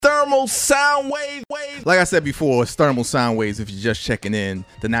Thermal Sound Wave. Like I said before, it's Thermal Sound Waves if you're just checking in,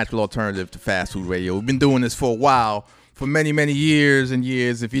 the natural alternative to fast food radio. We've been doing this for a while, for many, many years and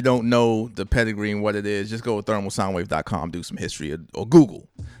years. If you don't know the pedigree and what it is, just go to thermalsoundwave.com, do some history, or Google.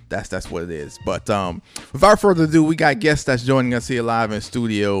 That's what it is. But without further ado, we got guests that's joining us here live in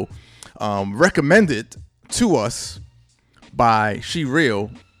studio, recommended to us by She Real,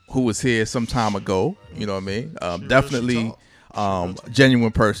 who was here some time ago. You know what I mean? Definitely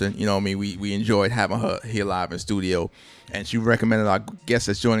genuine person. You know what I mean? We enjoyed having her here live in studio. And she recommended our guest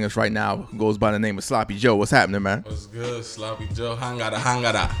that's joining us right now, who goes by the name of Sloppy Joe. What's happening, man? What's good, Sloppy Joe?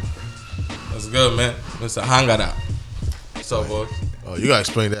 Hangada. What's good, man? Mr. Hangada. What's up, boys? Oh, you gotta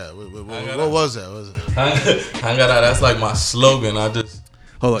explain that. What was that? Hangada, that's like my slogan. Hold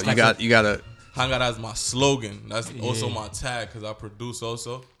on, you gotta. Hangada is my slogan. That's also my tag because I produce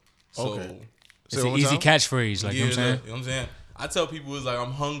also. So Okay. It's an easy catchphase, like, you know what I'm saying? You know what I'm saying? I tell people it's like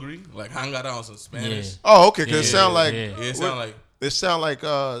I'm hungry, like hangada on some Spanish. Yeah. Oh, okay. Cause it sound like It sound like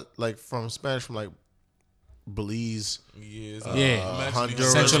from Spanish from like Belize.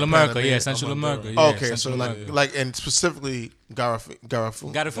 Honduras, Central America, Central America. Yeah, Okay, so like and specifically Garifuna.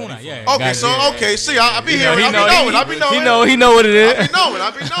 Garifuna, yeah. Okay, see, I be here. I be knowing. He know what it is. I be knowing. Yeah.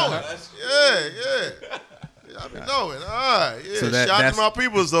 I be knowing. All right, yeah. So Shout out to my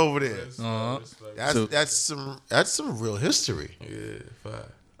peoples over there. Uh-huh. That's some real history. Yeah, fine.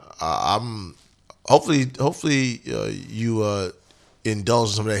 I'm hopefully you indulge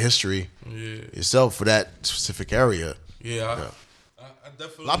in some of that history yourself for that specific area. Yeah, I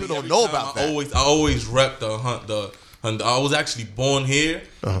definitely. A lot of people don't know about that. I always rep the hunt. I was actually born here,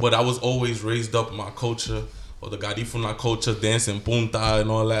 but I was always raised up in my culture, or the Garifuna culture, dancing punta and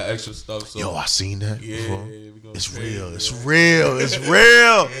all that extra stuff. So Yo, I seen that. yeah, before. it's real. It's real. It's real.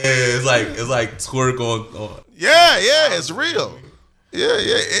 Yeah, it's like twerk on. Yeah, it's real. Yeah.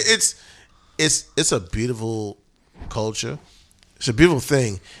 It's a beautiful culture. It's a beautiful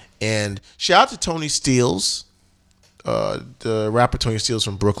thing. And shout out to Tony Steels, the rapper Tony Steels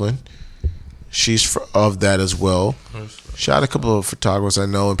from Brooklyn. She's of that as well. Shout out a couple of photographers I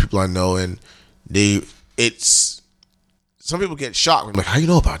know and people I know, and some people get shocked. I'm like, how you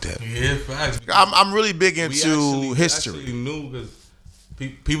know about that? Yeah, facts. I'm really big into history. We actually knew because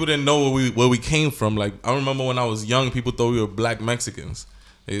people didn't know where we came from. Like, I remember when I was young, people thought we were black Mexicans.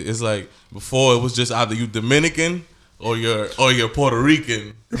 It's like before it was just either you Dominican or you're Puerto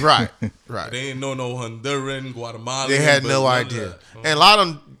Rican. Right. They didn't know no Honduran, Guatemalan. They had no idea. And a lot of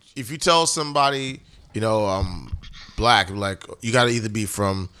them, if you tell somebody, I'm black, like, you got to either be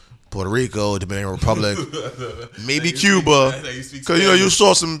from Puerto Rico, Dominican Republic, maybe Cuba, because you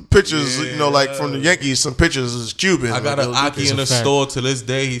saw some pictures, like from the Yankees, some pictures is Cuban. I got an Aki in the store to this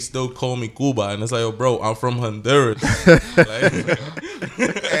day. He still call me Cuba, and it's like, yo, bro, I'm from Honduras. And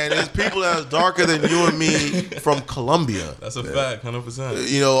there's people that's darker than you and me from Colombia. That's a fact,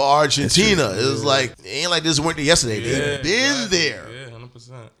 100%. Argentina. It was like, it ain't like this went there yesterday. They've been there. Yeah,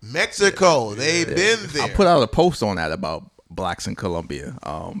 100%. Mexico, they've been there. I put out a post on that about blacks in Colombia.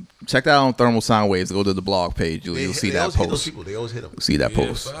 Check that out on Thermal Sound Waves. Go to the blog page. You'll see that post. They always hit them. See that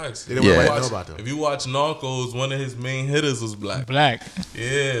post. Facts. They don't know about them. If you watch Narcos, one of his main hitters was black. Yeah,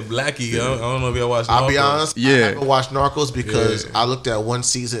 Blackie. I don't know if y'all watched Narcos. I'll be honest, I haven't watched Narcos because I looked at one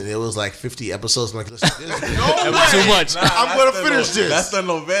season and it was like 50 episodes. I'm like, listen, there's no way. Too much. I'm going to finish this. That's the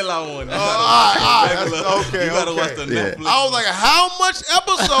novela one. Okay. You gotta watch the Netflix. I was like, how much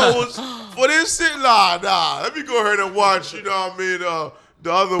episodes for this shit? Nah. Let me go ahead and watch,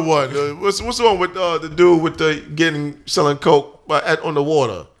 the other one. What's the one with the dude with the selling coke on the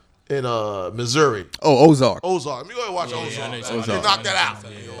water in Missouri? Oh, Ozark. Let me go ahead and watch Ozark. Knock that out.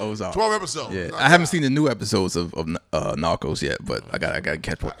 Ozark. 12 episodes. Yeah, I haven't seen the new episodes of Narcos yet, but I gotta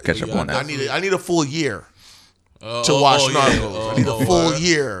catch up on that. I need a full year to watch Narcos. I need a full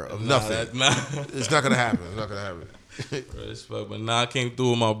year of nothing. It's not gonna happen. Respect, but I came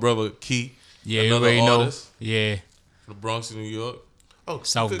through with my brother Key. Yeah, you already know. Yeah. From the Bronx, New York.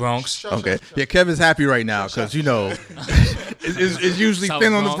 South Bronx. Okay. Yeah, Kevin's happy right now because it's usually South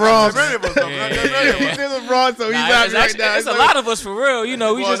thin on the Bronx. Bronx. He's thin on the Bronx, so he's happy right now. It's a lot of us for real. We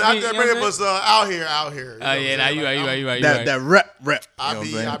Well, just not be, that many of us out here. Oh yeah, now you right. That rep. I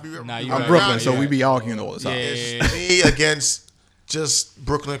be I'm Brooklyn, so we be arguing all the time. It's me against just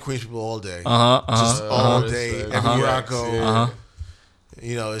Brooklyn and Queens people all day. Just all day, everywhere I go.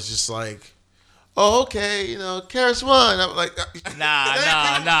 It's just like, oh, okay, Karis won. I'm like,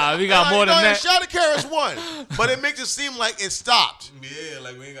 nah. We got more than that. Shout out to Karis won, but it makes it seem like it stopped. Yeah,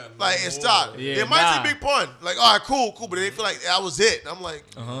 like we ain't got. It stopped. Yeah, it might say big pun. Like, all right, cool, but they feel like that was it. I'm like,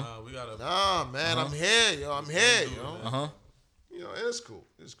 We gotta. nah, man, I'm here, yo. You know, and it's cool.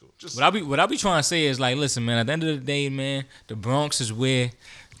 It's cool. Just What I be trying to say is like, listen, man. At the end of the day, man, the Bronx is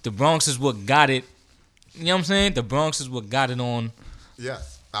what got it. You know what I'm saying? The Bronx is what got it on. yeah.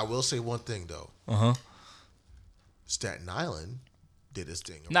 I will say one thing though. Staten Island did its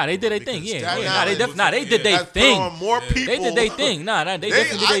thing. Nah, they did their thing. Because Yeah, Staten yeah. Island They did their has put thing. on more people. They did their thing. Nah, they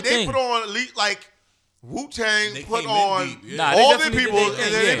definitely did their They thing. put on elite like Wu-Tang They put came in on deep, yeah. Nah, they all their definitely did peoples their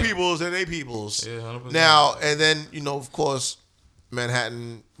and thing, then yeah. their peoples and their peoples. Yeah, 100%. Now and then, you know, of course,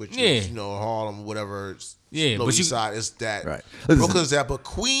 Manhattan, which Yeah. is, you know, Harlem, whatever. Yeah, Lower but you- East Side is that. Right. Listen. Brooklyn's that, but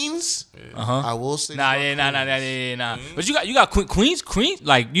Queens, I will say. Nah. But you got Queens,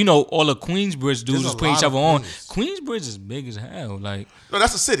 like, you know, all the Queensbridge dudes There's was a putting each lot other of on. Queens. Queensbridge is big as hell. Like, No,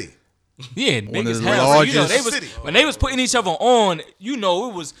 that's a city. yeah, big of as the hell. So, you know, largest they was city. when they was putting each other on. You know,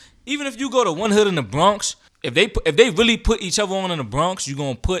 it was even if you go to one hood in the Bronx. If they really put each other on in the Bronx, you're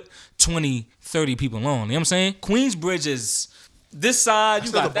gonna put 20, 30 people on. You know what I'm saying? Queensbridge is this side,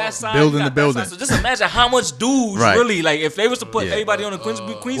 you got that side, Building you got the that building. side. So just imagine how much dudes Right. really like if they was to put Yeah. everybody on the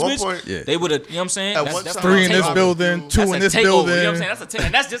Queensbridge, point- Yeah. they would have. You know what I'm saying? At That's- one that's time- what 3 I'm in this saying. building, 2 That's in a this takeover, building. You know what I'm saying? That's a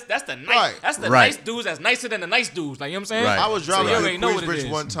and that's the nice Right. that's the Right. nice dudes that's nicer than the nice dudes. Like, you know what I'm saying? Right. I was So driving you to already know what it Queensbridge is.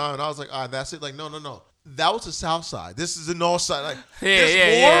 one time, and I was like, all right, that's it. Like, no. That was the south side. This is the north side. Like, Yeah, there's yeah,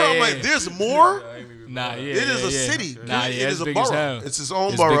 more? yeah, I'm yeah. like, there's more? Nah, yeah, It is yeah, a yeah. city. Nah, It yeah, is it's a big as borough. hell. It's its own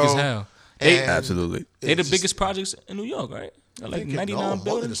It's borough. big as hell. And Absolutely. They the it's biggest projects in New York, right? They're like think it- 99 no, more than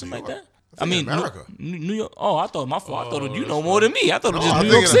buildings, this something New like York. that. I think in New- America. New York. Oh, I thought my fault. I thought you know more than me. I thought it was No, just I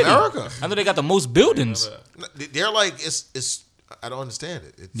New think York in City. America. I know they got the most buildings. They're like, it's I don't understand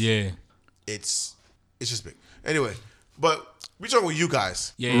it. Yeah. It's just big. Anyway, but we talking with you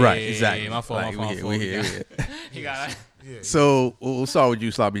guys. Yeah. Right, yeah, exactly. Yeah, my fault. Right, My we fault. here. You got it. So we'll start with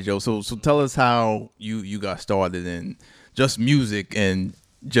you, Sloppy Joe. So tell us how you got started in just music and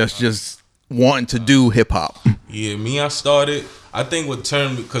just wanting to do hip hop. Yeah, me, I started. I think what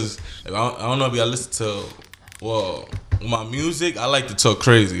turned because I don't know if y'all listen to, well, my music. I like to talk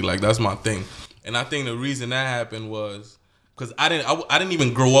crazy, like that's my thing. And I think the reason that happened was because I didn't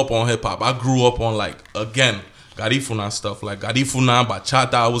even grow up on hip hop. I grew up on like again Garifuna stuff, like Garifuna,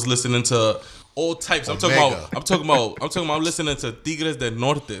 bachata. I was listening to all types. I'm talking about listening to Tigres del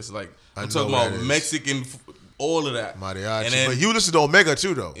Nortes, like I'm know talking what about that is. Mexican, all of that. Mariachi. And then, But you listen to Omega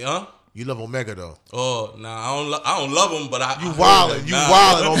too, though. yeah. You love Omega though. Oh, nah, I don't love them, but I You I wildin', heard you them.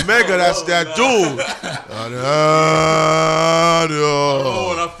 wildin'. Omega, that's that dude. Oh,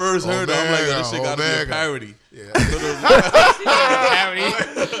 when I first heard it, I'm like, yo, this shit gotta be a Omega. parody.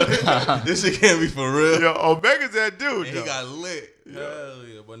 Harry. This shit can't be for real. Yo, Omega's that dude. And he though. got lit. Hell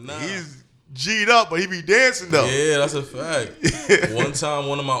yeah, but nah. He's G'd up, but he be dancing though. Yeah, that's a fact. One time,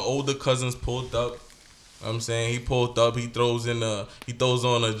 one of my older cousins pulled up. I'm saying he pulled up. He throws on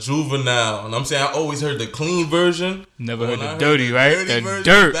a Juvenile, and I'm saying I always heard the clean version. Never When heard I the dirty, right? dirty The version,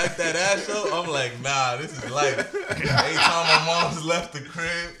 dirt. Back that ass up. I'm like, nah, this is life. Every time my mom's left the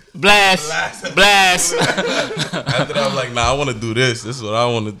crib, Blast. after that, I'm like, nah, I want to do this. This is what I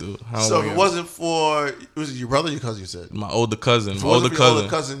want to do. I don't So if wanna- it wasn't for was it your brother or your cousin? You said. my older cousin, If my it wasn't older for your cousin.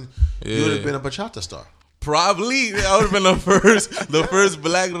 older cousin, you would have Yeah. been a bachata star. Probably, I would have been the first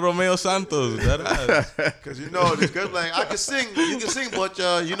black Romeo Santos. That ass. Because you know, this girl's like, I can sing, you can sing, but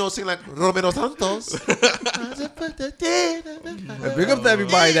you don't sing like Romero Santos. Big up to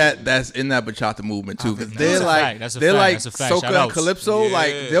everybody that's in that bachata movement too, because they're a like fact. That's a they're fact. like That's a fact. soca and Shout-outs. calypso. Yeah.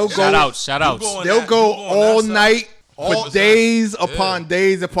 Like they'll Shout go outs. Shout outs. You going they'll that- go you going all that side. night for 100%. days upon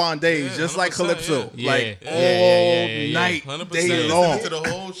days upon days, Yeah, just like 100%, calypso, yeah. like Yeah. all Yeah. night, 100%. day Listen long. to the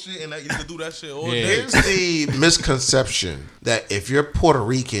whole shit, and like, you can do that shit all Yeah. day. Here's the misconception that if you're Puerto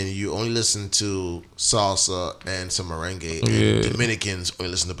Rican, you only listen to salsa and some merengue, and Yeah. Dominicans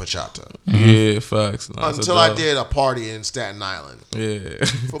only listen to bachata. Yeah, facts. Nah, it's a Until I dub. did a party in Staten Island Yeah.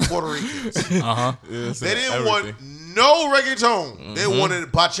 for Puerto Ricans. They They didn't want no reggaeton. They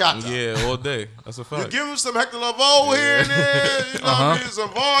wanted bachata. Yeah, all day. That's a You fact. give them some Hector Lavoe here and there, you know what I mean?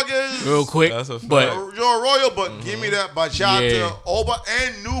 Some Vargas, Real quick. That's a fact. But Joe Royal, but give me that bachata, Yeah. oba,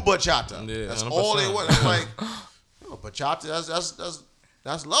 and new bachata. Yeah, That's 100%. all they want. I'm like, yo, bachata,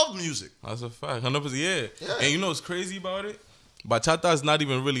 that's love music. That's a fact. 100%. Yeah. Yeah. And you know what's crazy about it? Bachata is not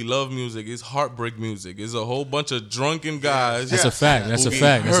even really love music. It's heartbreak music. It's a whole bunch of drunken guys. that's Yeah. a fact. That's who a get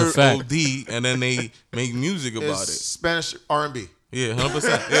fact. That's a hurt fact. OD, and then they make music about It's it. Spanish R&B. Yeah,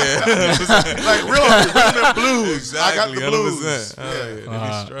 100%. Yeah. Like real rhythm and blues. I got Exactly, the blues. 100%. Hell yeah, they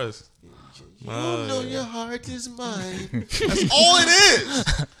be stressed. You know your heart is mine. That's all it is.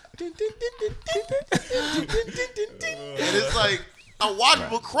 And it's like I watch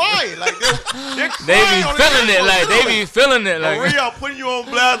people crying. Like they're crying. They be on the feeling it dance like floor, they be feeling it like. Maria, I'm putting you on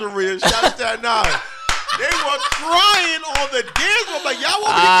blast, Maria. Shout out to that now. They were crying on the dance floor. I'm like, y'all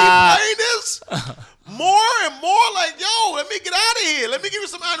want me to keep playing this? More and more like, yo, let me get out of here. Let me give you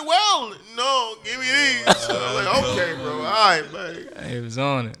some Anuel. No, give me these. So I'm like, okay, bro. All right, man. He was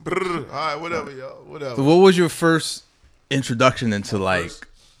on it. All right, whatever, y'all. Whatever. So what was your first introduction into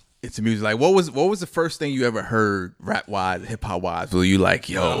into music? Like, what was the first thing you ever heard rap wise, hip hop wise? Were you like,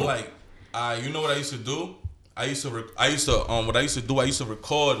 yo? I'm like, you know what I used to do? I used to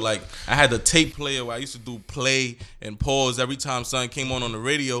record, like, I had the tape player where I used to do play and pause every time something came on the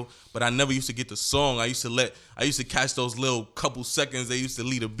radio, but I never used to get the song. I used to catch those little couple seconds they used to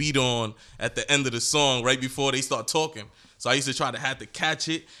leave a beat on at the end of the song right before they start talking. So I used to have to catch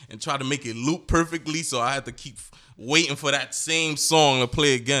it and try to make it loop perfectly, so I had to keep waiting for that same song to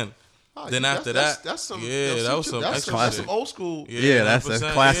play again. Oh, Then after that, that was some that's some old school. Yeah, that's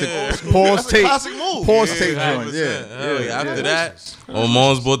 100%, classic. yeah. Pause That's a tape. classic move. Pause tape 100%. joint. Yeah. After that,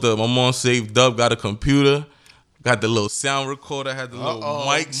 my mom saved up, got a computer, got the little sound recorder, had the little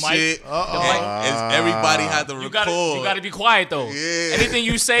mic shit. And everybody had to record. You gotta be quiet though. Yeah. Anything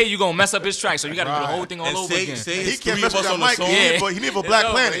you say, you gonna mess up his track. So you gotta do the whole thing all And over again. say He it's can't three mess of with us that on the mic. song. He need for Black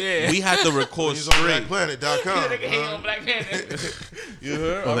Planet. Yeah. We had to record He's on straight. BlackPlanet.com. Nigga hate on Black Panther. You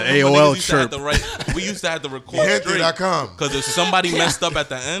heard? On the I remember AOL niggas used to have chirp. to write- We used to have to record straight. Hantry.com. Because if somebody messed up at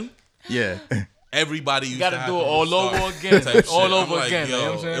the end, Yeah. everybody used gotta to have do to it all restart over again. type All shit. I'm over like, again, you know yo,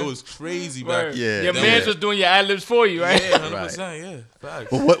 what I'm saying? it was crazy back. Right. Yeah. Your Then man what? was doing your ad libs for you, right? Yeah, 100%. Yeah, facts.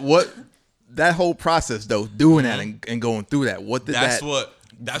 But what that whole process though, doing that and going through that, what did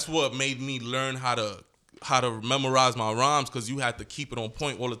That's what made me learn how to memorize my rhymes, because you had to keep it on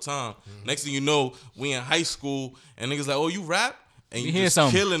point all the time. Next thing you know, we in high school and niggas like, oh, you rap? And you hear just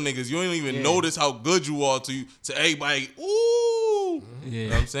something. killing niggas. You don't even notice how good you are to everybody. Ooh, you know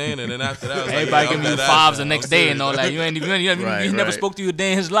what I'm saying? And then after that, I was Everybody like, giving you that fives ass the now. next I'm day serious. and all that. You ain't even he Right, never right. spoke to you a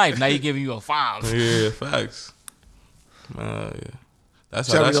day in his life. Now he giving you a five. Yeah, facts. Yeah. That's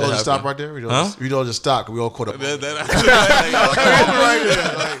how Shall that we shit all just stop happened. right there? Huh? We don't just stop. We all caught up. That- Right there.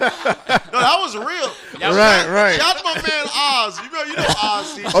 Like, no, that was real. Right. Shout out to my man Oz. You know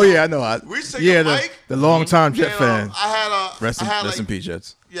Oz. See? Oh yeah, I know. We used to take yeah, a the, mic. the long time Jet And, fan. I had a. Rest I had in like, peace,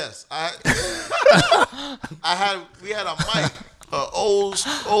 Jets. Yes, we had a mic, old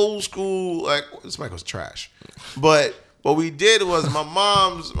school. Like, this mic was trash, but what we did was my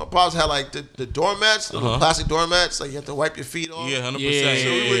pops had like the doormats, the little plastic doormats, like you have to wipe your feet off. Yeah, 100%. Yeah.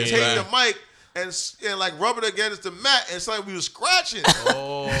 So we would take right. the mic and like rub it against the mat, and it's like we were scratching.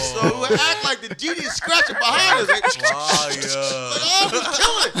 So we would act like the GD is scratching behind us. Like, oh, we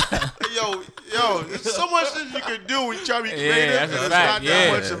killing it. Yo, there's so much that you can do when you try to be creative, that's and a it's fact, not that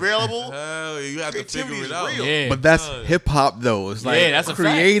yeah. much available. Hell, you have to Creativity figure is it out. real. Yeah. But that's hip hop though. It's like that's a fact.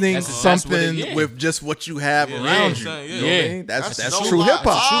 creating That's what it something is. with just what you have Yeah, around yeah. you. Yeah. You know what I mean? That's no true lie. hip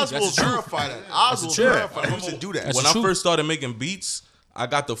hop. Oz will verify that. Oz will verify that. We used to do that. That's When true. I first started making beats, I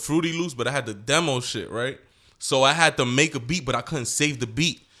got the Fruity Loops, but I had the demo shit, right? So I had to make a beat, but I couldn't save the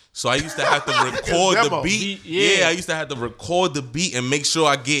beat. So I used to have to record the Demo. beat. Yeah. I used to have to record the beat and make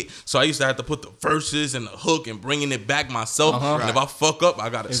sure So I used to have to put the verses and the hook and bringing it back myself. And if I fuck up, I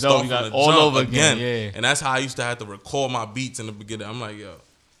got to It's start over. from You got the all jump over again, yeah. And that's how I used to have to record my beats in the beginning. I'm like, yo,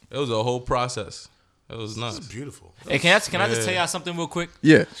 it was a whole process. It was nuts. Beautiful. Hey, can I just tell y'all something real quick?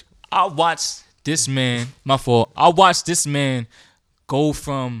 Yeah. I watched this man. My fault. I watched this man go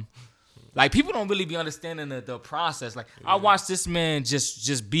from. Like, people don't really be understanding the process. Like, I watched this man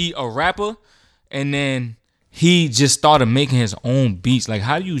just be a rapper, and then he just started making his own beats. Like,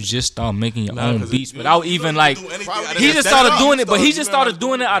 how do you just start making your own 'cause beats you without don't even, do like... anything. He just started doing it, but he just started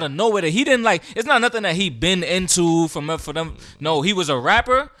doing it it. out of nowhere. That he didn't, like... It's not nothing that he been into for them. No, he was a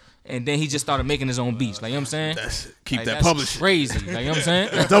rapper, and then he just started making his own beats. Like, you know what I'm saying? Keep Like, that that's publishing. crazy. Like, you know what I'm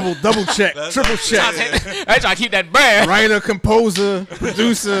saying? Double check, triple check. I try to keep that brand. Writer, composer,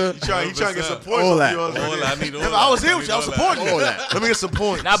 producer. He trying to get some points. All off that. you. All I need all I was that. here with you. I was supporting you. All that. Let me get some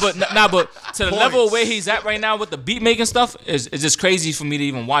points. Nah, but to the level where he's at right now with the beat making stuff is just crazy for me to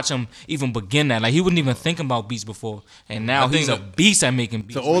even watch him even begin that. Like, he wouldn't even think about beats before, and now he's a beast at making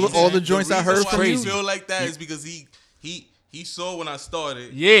beats. So all the joints I heard reason from why you. he feel like that is because he saw when I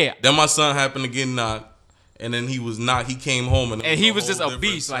started. Yeah. Then my son happened to get knocked, and then he was knocked. He came home and And he a was just whole a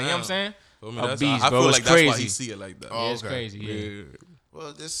different beast, like, you know what I'm sound. saying? Feel me? A That's- beast, I bro. feel It's like that's why crazy. he see it like that. Yeah, it's okay. crazy. Yeah.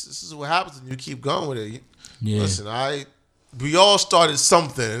 Well, this is what happens when you keep going with it. Yeah. Listen, we all started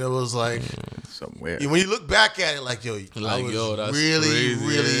something, and it was like Where? When you look back at it, like, yo, I was that's really, crazy,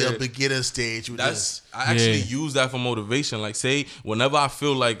 really yeah. a beginner stage with this. I actually use that for motivation. Like, say, whenever I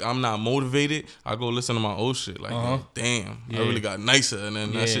feel like I'm not motivated, I go listen to my old shit. Like, damn, I really got nicer, and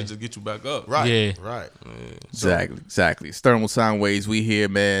then that shit just get you back up. Right, Yeah. right. Exactly. It's Thermal Sound Waves. We here,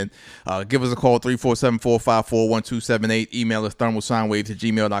 man. Give us a call, 347-454-1278. Email us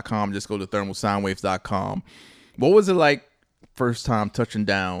thermalsoundwaves@gmail.com. Just go to thermalsoundwaves.com. What was it like first time touching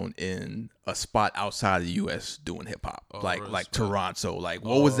down in a spot outside of the U.S. doing hip hop, like Toronto? Like,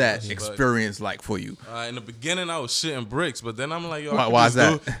 what was that experience like for you? In the beginning, I was shitting bricks, but then I'm like, yo, Why is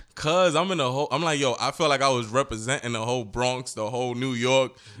that? Cause I'm I'm like, yo, I felt like I was representing the whole Bronx, the whole New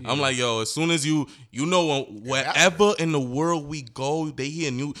York. I'm like, yo, as soon as you know, wherever in the world we go, they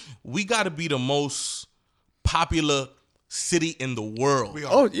hear we got to be the most popular city in the world.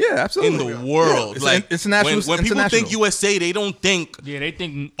 Oh yeah, absolutely. In the world, Yeah. like it's national. when people think USA, they don't think they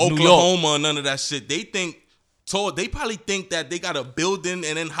think New York. Oklahoma or none of that shit. They think. They probably think that they got a building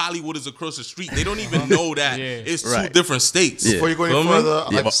and then Hollywood is across the street. They don't even know that it's two different states. Before you go any Feel me? further,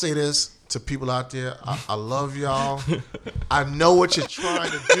 I'd like to say this to people out there. I love y'all. I know what you're trying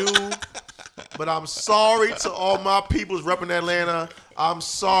to do, but I'm sorry to all my peoples repping Atlanta. I'm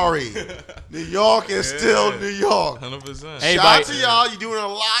sorry. New York is still New York. 100%. Shout out to y'all. You're doing a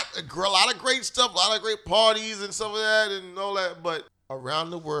lot of great stuff, a lot of great parties and stuff like that and all that. But around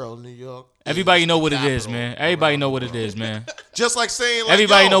the world, New York. Everybody know what it is, man. Everybody know what it is, man. Just like saying, like,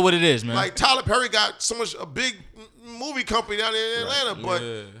 everybody know what it is, man. Like Tyler Perry got a big movie company down there in Atlanta, but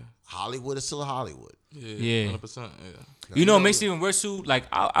Hollywood is still Hollywood. Yeah. 100%. Yeah. You know what makes it even worse too? Like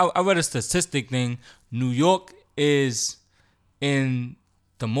I read a statistic thing. New York is in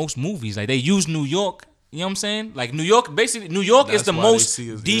the most movies. Like they use New York. You know what I'm saying? Like New York is That's the why most they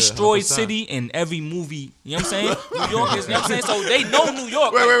see us, destroyed 100%. city in every movie. You know what I'm saying? New York is. You know what I'm saying? So they know New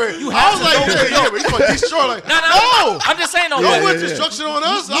York. Wait. You I have was to like, know New yeah, York. but you want to destroy? Like, No. no. I'm just saying though. You went destruction on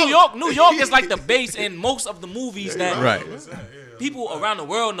us. New York is like the base in most of the movies that Right. people around the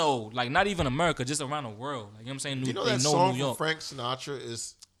world know. Like not even America, just around the world. Like you know what I'm saying? Do you know they that know song New from York. Frank Sinatra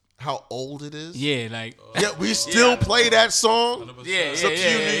is how old it is? Yeah, like Yeah, we still play that song. 100%. yeah. It's up to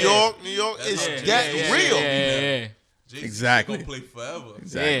you, New York. New York is that real. Yeah. Jay-Z Exactly. gonna play forever.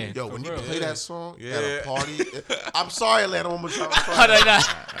 Yeah. Yo, when you play that song at Yeah. a party, I'm sorry, Atlanta, one more time. I'm Oh, sorry. no.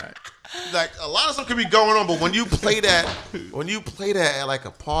 Like a lot of stuff could be going on, but when you play that at like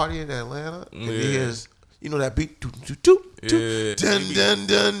a party in Atlanta, and you hear, you know that beat, dun Yeah. dun dun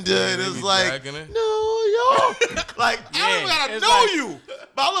dun. they It's be like dragging it. New York. Like I don't even gotta it's know like- you,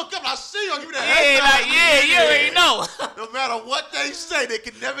 but I look up and I see you. I give you that Yeah, head like nod. you already know. No matter what they say, they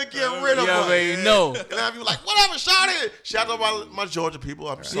can never get rid of You us. already know. And I be like, whatever, shout it. Shout out to my Georgia people.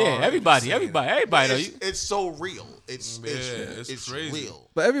 I'm sorry. Yeah, everybody though. It's so real. It's it's crazy. real.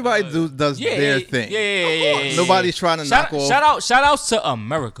 But everybody does their thing. Yeah. Nobody's trying to knock off. Shout outs to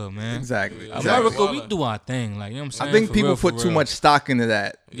America, man. Exactly. America, we do our thing. Like you know what I'm saying. I think For people real, put for too real. much stock into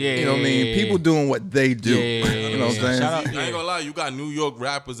that. Yeah, You know what I mean? yeah, People doing what they do. Yeah, You know what I'm saying? Shout out- I ain't gonna lie, you got New York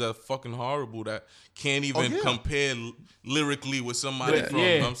rappers that are fucking horrible that can't even compare lyrically with somebody from, you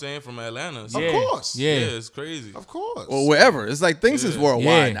know what I'm saying, from Atlanta. So, Of course. yeah, Yeah. it's crazy. Of course. Or wherever. It's like things is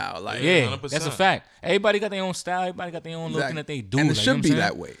worldwide now. Like Yeah, 100%. that's a fact. Everybody got their own style. Everybody got their own looking that they do. And it like, should you be know what I'm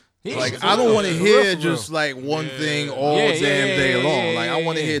that saying? way. Yeah, Like for I don't real. want to For real, hear for real. just like one thing all Yeah, damn yeah, day yeah, long. yeah, Like I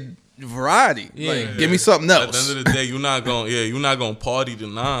want to yeah. hear variety. Yeah. Like give me something At the else. end of the day, you're not gonna party to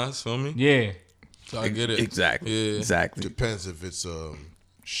Nas, feel me? Yeah. So I get it. Exactly. Yeah. Exactly. Depends if it's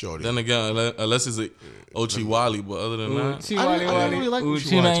shorty. Then again, unless it's a Ochi Wally, but other than that, Uchi I Wally didn't Wally. really like Uchi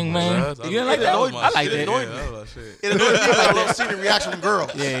Uchi Wally Mang too Mang. much. You didn't like that? was my I like shit. that. annoyed Yeah, that was my shit. It annoyed me, but I love seeing the reaction from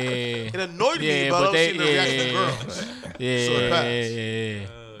girls. Yeah. It annoyed me, Yeah, but I but love they- seeing the reaction from yeah. girls. Yeah. So it passed. Yeah.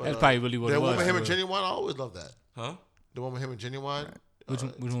 That's probably really what it That was. one with him for and real. Genuine, I always love that. Huh? The one with him and Genuine. Which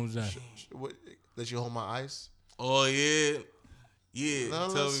one was that? Let you hold my ice. Oh yeah. Yeah,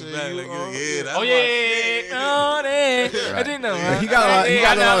 No, tell listen, me back. you Like, are- yeah, that's Oh my yeah, shit. oh yeah. I didn't know. Yeah, Huh? he got a lot of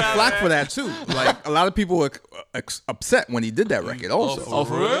Yeah, flack for that too. Like a lot of people were upset when he did that record. Also, Oh,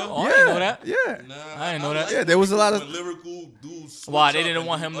 for real? Oh, I yeah, didn't know that. yeah, Nah, I didn't know that. yeah. There was a lot when of lyrical dudes. Why, switch they up didn't and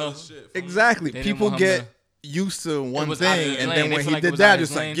want do him other to- shit. exactly. They didn't People want him get used to one was out of thing, his and lane. then They when feel he like it did was that, out of it's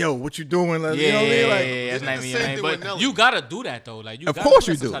his like, lane. yo, what you doing? Like, Yeah, you know what I mean? Like, that's not the me. same Man. thing But with Nelly. you gotta do that though. Like you Of gotta course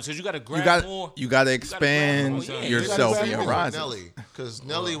do you that do. sometimes, 'cause you gotta grab you got more. you got to grab expand more, yeah. yourself and your With horizon. Nelly, because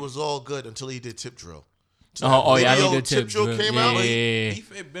Nelly was all good until he did Tip Drill. to Oh, that yeah, I video need the tip drill drill. came Yeah, out. yeah, yeah.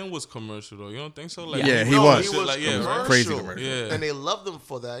 Ife Ben was commercial though. You don't think so? Like, Yeah, he No, was. He was Like, yeah, commercial. crazy commercial. Yeah. And they loved him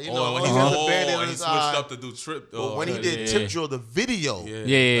for that. You know, Oh, when he he, has a band in and he his switched eye. up to do trip. But when he yeah. did Tip Drill, the video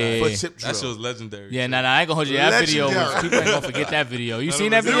Yeah. for Tip Drill. That shit was legendary. Yeah, nah, I ain't gonna hold you. That video was, Legendary. people ain't gonna forget that video. You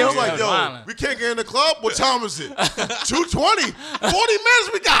seen that was- video? He was like, That yo, violent. we can't get in the club. What time is it? 2:20. 40 minutes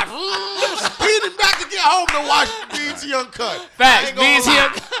we got. Speeding back to get home to watch BET Uncut. I Facts, ain't gonna BET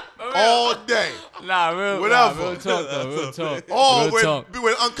lie. All day. Nah, real, Whatever. Nah, real talk though, real talk. Oh, real talk.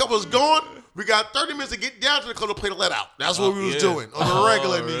 when Uncut was gone, we got 30 minutes to get down to the club to play the let out. That's what we was yeah. doing on the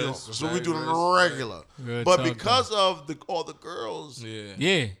regular, Oh, New York. respect, That's what we doing on the respect. regular. Real But talk, because of all the girls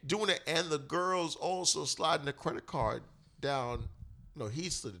Yeah, doing it, and the girls also sliding the credit card down. No, he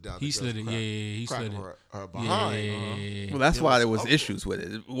slid it down. he the slid it. girl's Yeah, he crack slid it. her behind. Yeah. Well, that's why there was up issues with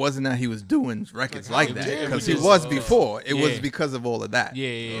it. It wasn't that he was doing records Like, like how that dare because we he just- was before. It was Yeah. because of all of that.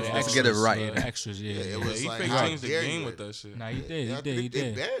 Yeah, the Let's get it extras, right. Yeah, the extras, yeah. It Yeah, was he like, fake how changed the dare game you? with that shit. Nah, he did, Yeah, he did, he they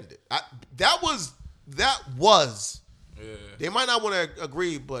did. banned it. That was. Yeah. They might not want to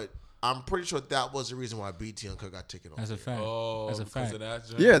agree, but I'm pretty sure that was the reason why BT Uncut got taken off. That's a fact. Oh, That's a because fact. of that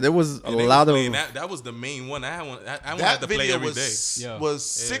joint? Yeah, there was a And they lot was of. playing that was the main one. I want That to play video every day. was Yeah. was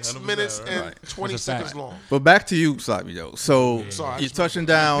 6 100%, minutes right. and Right. 20 That's a fact. seconds long. But back to you, Sloppy Joe. So Sorry, I you're just- touching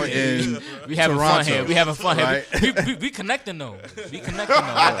down in We having Toronto. fun here. We having fun here. Right? We connecting though. We connecting though.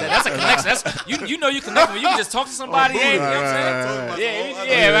 That's a connection. That's you know you connect when you can just talk to somebody. Hey, you know what I'm saying?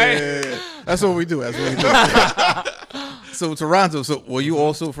 Yeah, right. Yeah. That's what we do. That's what we do. So Toronto. So were you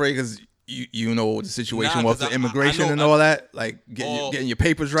also afraid because you know what the situation Nah, was 'cause the I immigration know- and all that, like Oh. getting your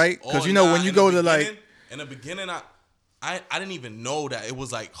papers right? Because Oh, you know nah, when you in go the to like. beginning- in the beginning, I didn't even know that it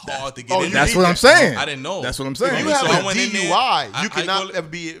was like hard to get Oh, in. you That's need what that. I'm saying. I didn't know. That's what I'm If saying. you have So I a went in there, DUI, you I cannot go- ever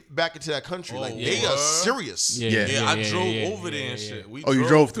be back into that country. Oh, Like they yeah. are serious. Yeah. Yeah, I yeah, drove yeah, over there and yeah, shit. We Oh, you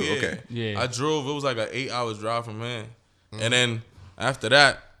drove through, yeah. okay. Yeah. I drove. It was like an 8-hour drive from here. And then after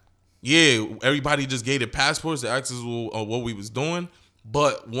that, yeah, everybody just gave their passports to ask us what we was doing.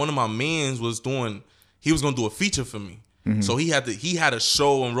 But one of my mans was doing. He was gonna do a feature for me. So he had a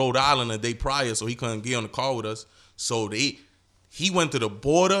show in Rhode Island a day prior, so he couldn't get on the car with us. So he went to the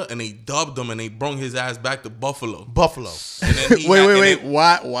border and they dubbed him and they brung his ass back to Buffalo. Buffalo. And then he Wait. and then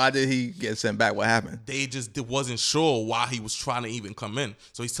Why did he get sent back? What happened? they just wasn't sure why he was trying to even come in.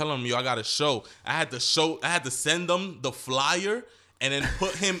 So he's telling me, yo, I got a show. I had to send them the flyer and then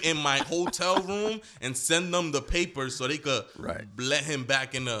put him in my hotel room and send them the papers so they could Right. let him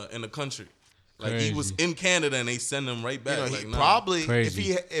back in the country. Like he was Crazy. in Canada and they send him right back. You know, like, he nah. probably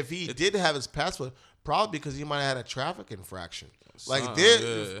Crazy. if he did have his passport, probably because he might have had a traffic infraction. Like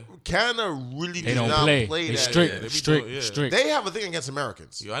yeah. Canada really They did don't not play. play They that. strict, Yeah, they be strict, doing- yeah. strict. They have a thing against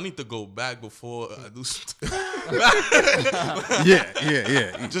Americans. Yo, I need to go back before I do stuff.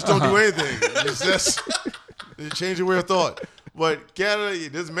 Yeah. Just don't do anything. It's just change your way of thought. But Canada,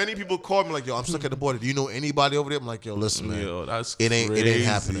 there's many people call me like, yo, I'm stuck at the border. Do you know anybody over there? I'm like, yo, listen, man, Yo, that's it ain't crazy.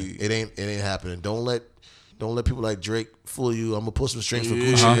 happening. It ain't happening. Don't let people like Drake fool you. I'm gonna put some strings for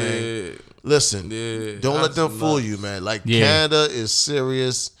Yeah. Gucci. Man. Listen, Yeah, don't let that's them fool nuts. you, man. Like Yeah. Canada is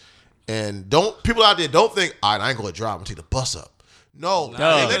serious, and people out there don't think, all right, I ain't gonna drive. I'm gonna take the bus up. No, Nah, they they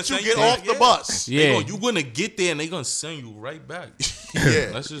let gonna you send get you off back, the yeah. bus. Yeah. You're gonna get there and they're gonna send you right back. Yeah,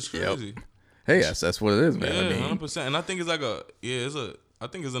 That's just crazy. Hey, that's what it is, man. Yeah, I mean, 100%. And I think it's like I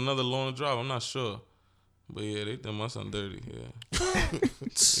think it's another long drive. I'm not sure. But yeah, they done my son dirty. Yeah.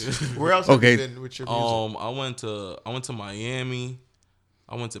 Where else have Okay. you been with your music? I went to Miami.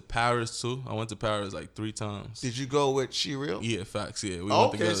 I went to Paris too. I went to Paris like 3 times. Did you go with She Real? Yeah, facts. Yeah, we Oh, went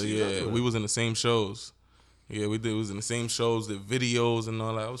okay, together. so you went Yeah, with we her. was in the same shows. Yeah, we did. We was in the same shows, the videos and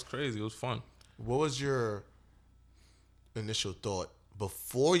all that. It was crazy. It was fun. What was your initial thought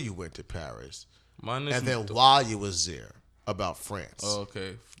before you went to Paris, My initial and then thought- while you was there about France? Oh, okay.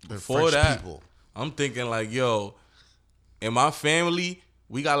 and Before French that, people. I'm thinking like, yo, in my family,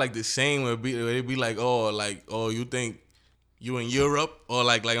 we got like the same where they be like, oh, you think you in Europe, or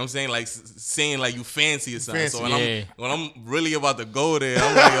like I'm saying, like saying like you fancy or something. Fancy, So yeah. when I'm really about to go there,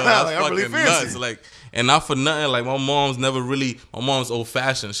 I'm like, yo, that's Like, I'm fucking really fancy. nuts. Like, and not for nothing, like my mom's old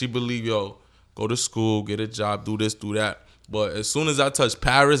fashioned. She believe, yo, go to school, get a job, do this, do that. But as soon as I touched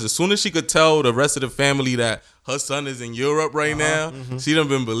Paris, as soon as she could tell the rest of the family that her son is in Europe right now, she done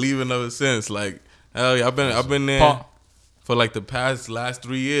been believing ever since. Like, hell yeah, I've been there Pa- for like the last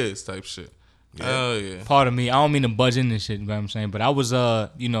 3 years type shit. Hell yeah. Part of me, I don't mean to budge in and shit, you know what I'm saying? But I was,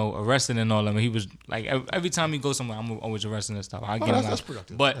 arrested and all that. He was, like, every time he goes somewhere, I'm always arrested and stuff. I get him that's out.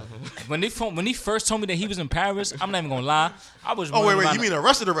 productive. But when he first told me that he was in Paris, I'm not even going to lie. I was Oh, running wait, around you mean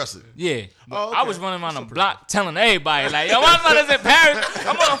arrested? Yeah. Oh, okay. I was running around the block telling everybody, like, yo, my son is in Paris.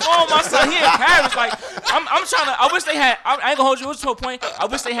 I'm on the phone with my son. He in Paris. Like, I'm trying to. I wish they had. I ain't gonna hold you. What's your point? I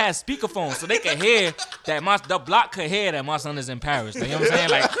wish they had speakerphones so they could hear that the block could hear that my son is in Paris. You know what I'm saying?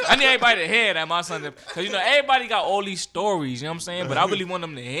 Like I need everybody to hear that my son, because you know everybody got all these stories. You know what I'm saying? But I really want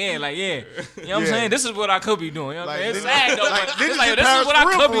them to hear. Like you know what I'm saying? This is what I could be doing. You know what I'm saying? It's sad though. But it's like this is what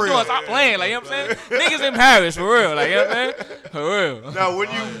I could be doing. Stop playing. Like you know what I'm saying? Niggas in Paris for real. Like you know what I'm saying? For real. Now,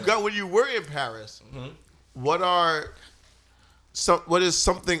 when you were in Paris, what is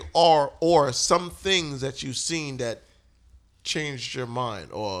something or some things that you've seen that changed your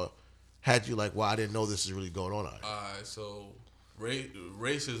mind or had you like, wow, I didn't know this is really going on out here? Alright, so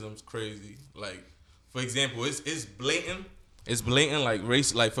racism's crazy. Like, for example, it's blatant. It's blatant. Like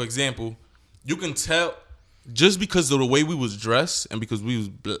race. Like for example, you can tell just because of the way we was dressed and because we was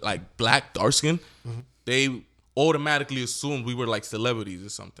like black, dark skin, they automatically assumed we were like celebrities or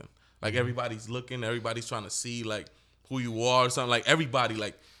something. Like everybody's looking, everybody's trying to see like who you are or something. Like everybody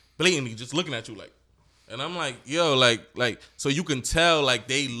like blatantly just looking at you like, and I'm like, yo, like so you can tell like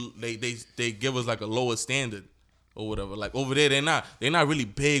they give us like a lower standard or whatever. Like over there they're not really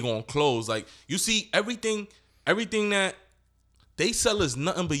big on clothes. Like you see everything that they sell us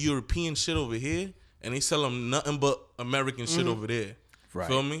nothing but European shit over here, and they sell them nothing but American shit over there. Right.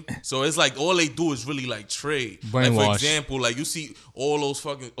 Feel me? So it's like all they do is really like trade. Like for example, like you see all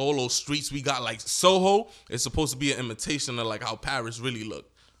those streets we got like Soho. It's supposed to be an imitation of like how Paris really look.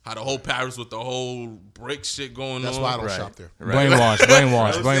 How the whole Paris with the whole brick shit going on. That's why I don't shop there. Right. Brainwash.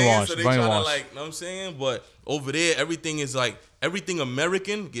 So they trying to like, you know what I'm saying? But over there, everything is like everything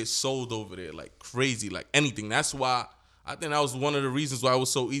American gets sold over there like crazy, like anything. That's why I think that was one of the reasons why it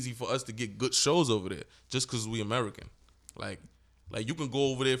was so easy for us to get good shows over there, just because we American. Like you can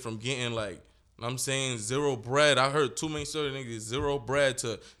go over there from getting like, I'm saying zero bread. I heard too many certain niggas zero bread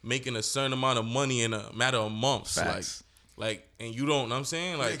to making a certain amount of money in a matter of months. Facts. Like, and you don't know what I'm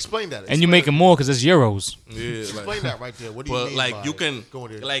saying? Like, explain that. And you making more because it's euros. Yeah. Explain that right there. What do you mean? But like by you can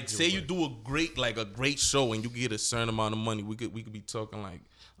going there like say you do a great show and you get a certain amount of money. We could be talking like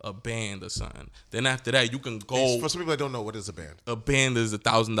a band or something. Then after that you can go. For some people that don't know, what is a band? A band is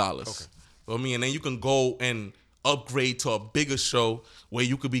 $1,000. Okay. For me, and then you can go and upgrade to a bigger show where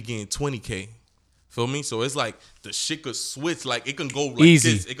you could be getting $20K. Feel me? So it's like the shit could switch. Like it can go like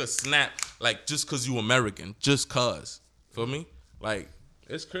easy. This. It could snap like just cause you American. Just cause. Feel me? Like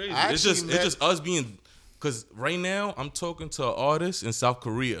it's crazy. It's just us being. Cause right now I'm talking to an artist in South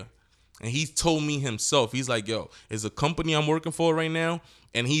Korea, and he told me himself. He's like, yo, it's a company I'm working for right now,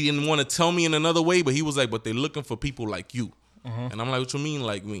 and he didn't want to tell me in another way, but he was like, but they're looking for people like you. And I'm like, what you mean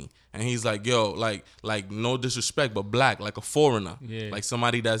like me? And he's like, yo, like no disrespect, but black, like a foreigner. Yeah. Like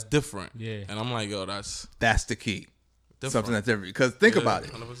somebody that's different. Yeah. And I'm like, yo, that's the key. different. Something that's different. Because think about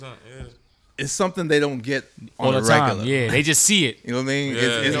it. 100%. Yeah. It's something they don't get all on the a time. regular. Yeah, they just see it. You know what I mean?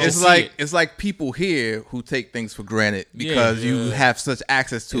 Yeah. It's like people here who take things for granted because you have such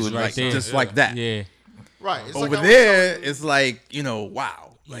access to it, like just like that. Yeah. Right. It's Over like there, it's like, wow.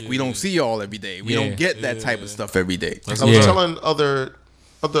 Like we don't see y'all every day. We don't get that type of stuff every day. I was telling other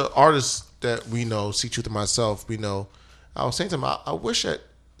artists that we know, See Truth and myself, we know. I was saying to them,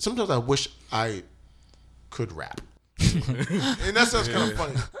 sometimes I wish I could rap. And that sounds kind of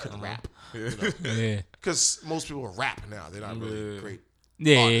funny. Could rap. Yeah. Because most people rap now. They're not really great.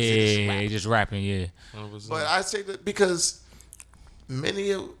 Yeah, just rapping, yeah. 100%. But I say that because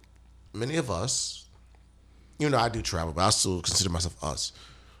many of us, I do travel, but I still consider myself us.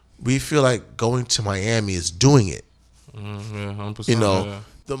 We feel like going to Miami is doing it. Yeah, 100%.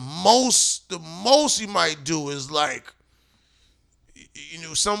 The most you might do is like,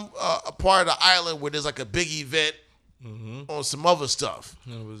 some a part of the island where there's like a big event on some other stuff.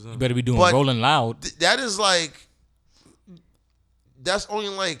 100%. You better be doing But Rolling Loud. That's only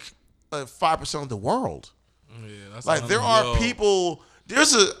like 5% of the world. Yeah, that's Like there are people.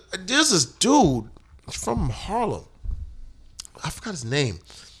 There's this dude from Harlem. I forgot his name,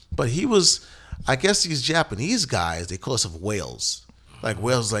 but he was. I guess these Japanese guys, they call themselves whales. Like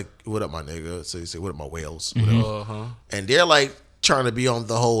whales, like what up, my nigga? So you say, what up, my whales? And they're like trying to be on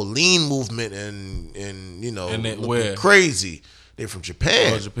the whole lean movement and looking crazy. They're from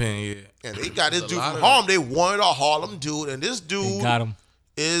Japan. Oh, Japan, yeah. And they got this dude from Harlem. They wanted a Harlem dude, and this dude got him.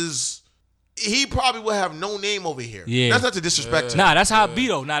 He probably would have no name over here. Yeah. That's not to disrespect him. Nah, that's how it be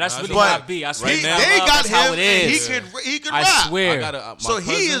though. Nah, that's really how it be. I swear. They got him, and he could rap. I swear.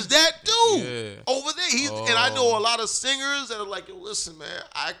 He is that dude over there. And I know Oh. a lot of singers that are like, yo, listen, man,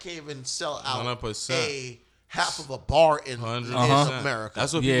 I can't even sell out 100%. a half of a bar in 100%. America.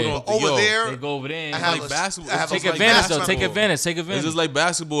 That's what Yeah. people don't Over yo, there, They go over there and I have like a- basketball. I have Take a- advantage though. basketball. Take advantage. Take It's advantage. just like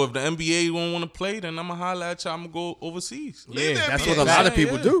basketball. If the NBA don't want to play, then I'm gonna holler at y'all. I'm gonna go overseas. Leave Yeah, the That's NBA. what a lot of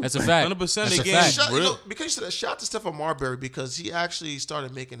people Yeah. do. That's a fact. 100%. That's They a getting fact. Shout, real. because you said that, shout to Stephon Marbury because he actually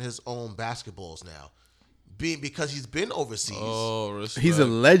started making his own basketballs now, because he's been overseas. Oh, respect. He's a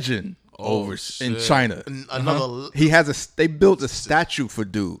legend Oh, over in shit. China. Another He has they built a statue for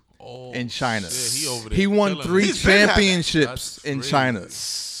dude in China. shit, he over there He won killing 3 it. He's been having- championships That's in crazy. China.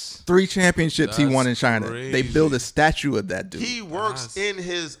 3 championships he That's won in China. They crazy. built a statue of that dude. he works That's- in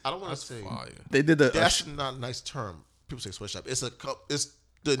his. I don't want to say Fire. They did the that's not a nice term. People say sweatshop. It's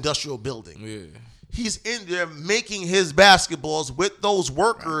the industrial building. Yeah. He's in there making his basketballs with those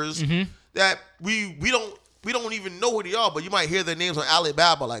workers that we don't even know who they are, but you might hear their names on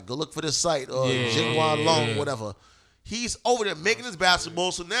Alibaba, like go look for this site or Jinghua Long, whatever. He's over there making his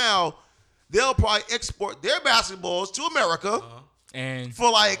basketballs, so now they'll probably export their basketballs to America And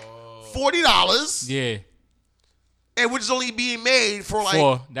for like $40, yeah, and which is only being made for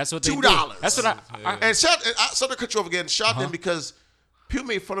like that's what they do. $2. That's what I And sorry to cut you off again. Shot them because people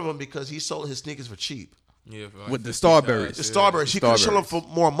made fun of him because he sold his sneakers for cheap. Yeah. For like with the 50 Starberries. guys, The yeah. Starburst, he could have sold them Starburst.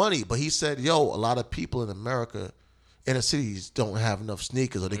 for more money, but he said, "Yo, a lot of people in America, inner cities, don't have enough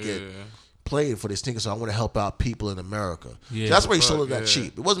sneakers, or they get played for their sneakers. So I want to help out people in America." Yeah. So that's why he sold it Fuck, that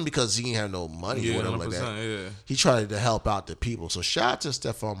cheap. It wasn't because he didn't have no money Yeah, or whatever like that. 100%, yeah. He tried to help out the people. So shout out to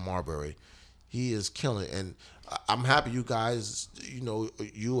Stephon Marbury. He is killing it, and I'm happy you guys. You know,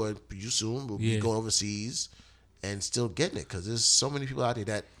 you soon will Yeah. be going overseas and still getting it because there's so many people out there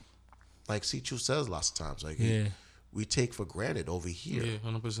that, like C2 says lots of times, like Yeah. we take for granted over here. Yeah,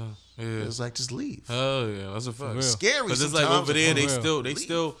 100%. Yeah. It's like just leave. Hell yeah, that's a fact. real. Scary. Because it's like sometimes, over there, but they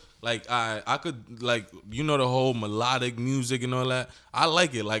still like I could like the whole melodic music and all that. I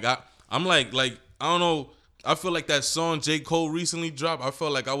like it. Like I'm like I don't know. I feel like that song J. Cole recently dropped. I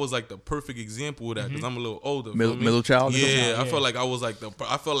felt like I was like the perfect example of that because I'm a little older. feel me? Middle Child? Yeah, I Yeah. felt like I was like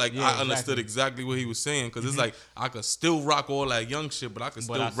I felt like Yeah, I understood exactly what he was saying because it's like I could still rock all that young shit, but I could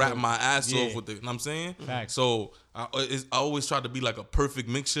But still I rap still- my ass yeah. off with it. You know what I'm saying? Facts. So I always try to be like a perfect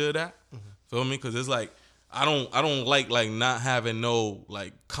mixture of that. Feel me? Because it's like I don't like not having no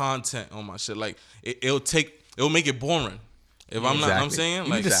like content on my shit. Like it'll make it boring. If I'm not, I'm Exactly. saying You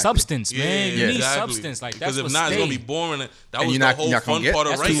like need a substance, man. You need exactly. substance. Like because that's if what not, it's stay. gonna be boring. That And was you're the not- whole you're not gonna fun get- part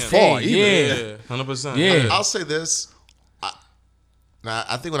of that's writing. too far either. Yeah, 100%. Yeah. I'll say this. Now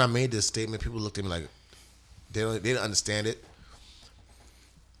I think when I made this statement, people looked at me like they didn't understand it.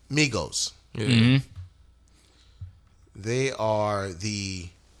 Migos, Yeah. they are the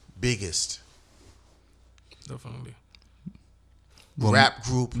biggest Definitely. rap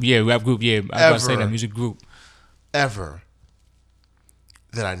group Yeah, rap group. Yeah, I was about to say Ever. that music group. ever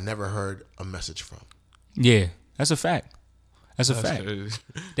that I never heard a message from. Yeah, that's a fact. That's a fact. Crazy.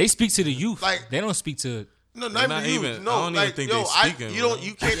 They speak to the youth. Like- They don't speak to. No, Not not even. even- No, I don't even like, think yo, they speaking, you don't. bro.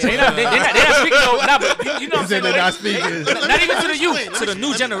 You can't. They not speaking. Nah, but you know what I'm saying. they're Like, not speaking. Not even to the youth, Explain. to the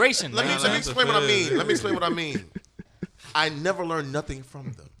new generation. Let me Like, let me that's a explain what I fact. mean. Let me explain what I mean. I never learned nothing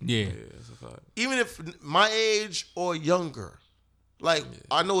from them. yeah, Yeah, that's a fact. Even if my age or younger, like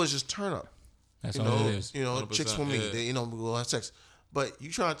I know it's just turn up. that's You all know, it is. 100%, chicks for me. yeah. They, we will have sex. But you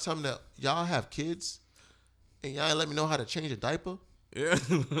trying to tell me that y'all have kids and y'all ain't let me know how to change a diaper? Yeah.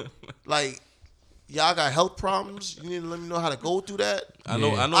 Like y'all got health problems. You didn't let me know how to go through that. I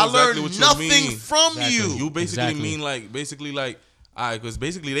know Yeah. I exactly learned what you nothing mean. from Exactly. you. You basically Exactly. mean like because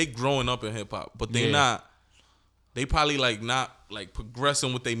basically they growing up in hip hop, but they Yeah. not. They probably not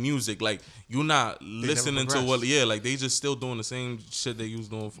progressing with their music. Like you not listening to what progressed. like they just still doing the same shit they was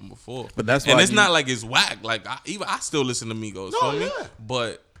doing from before. But that's and why it's you- not like it's whack. Like I still listen to Migos. No, feel me? yeah.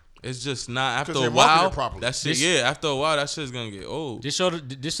 But it's just not after 'Cause a they're marketed while. properly. That shit, This- after a while, that shit's gonna get old. This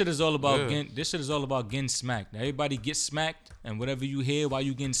shit is all about Yeah. getting. This shit is all about getting smacked. Everybody gets smacked, and whatever you hear while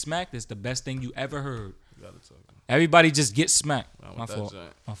you getting smacked is the best thing you ever heard. You gotta talk. Everybody just get smacked. want My that fault.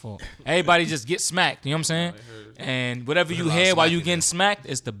 joint. My fault. Everybody just get smacked. You know what I'm saying? And whatever you hear while you getting smacked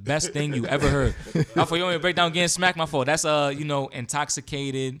is the best thing you ever heard. My fault. You want me to break down getting smacked? My fault. That's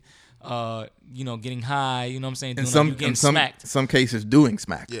intoxicated. Getting high. You know what I'm saying? In Doing some you getting in some smacked. some cases doing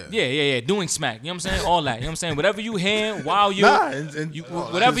smack. Yeah. Yeah. Doing smack. You know what I'm saying? All that. You know what I'm saying? Whatever you hear while you're, Nah, and-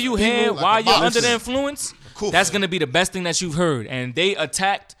 whatever you hear like while a you're boxer. under the influence, Cool. that's gonna be the best thing that you've heard. And they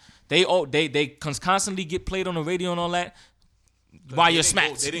attacked. They constantly get played on the radio and all that while They you're didn't go-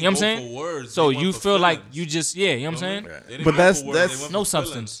 smacked. they You didn't know what I'm go saying? for words. So They went you for feel like feelings. you just you know what I'm saying? They didn't But go that's- for words, that's- they went No for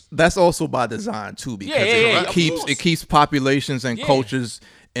substance. That's also by design too, because yeah, it of keeps course. it keeps populations and Yeah. cultures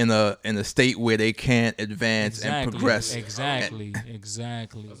in a state where they can't advance and progress. Exactly.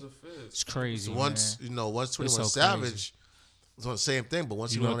 It's crazy. Once man. you know, once 21 so Savage was on the same thing, but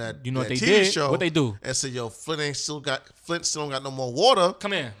once he went on that, you know that what they TV did? show, What they do? and said, "Yo, Flint still don't got no more water."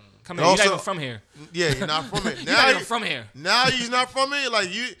 Come here. And You're not also- even from here. Yeah, you're not from it. You're not even from here. Now he's not from it. Like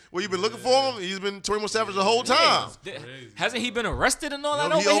you've been looking for him. He's been 21 Savage the whole time. Hasn't he been arrested and all Yo,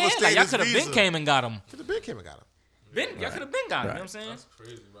 that he over here? overstayed Like, y'all his could have been visa. came and got him. Could have been came and got him. Y'all could have been got him. You know what I'm saying?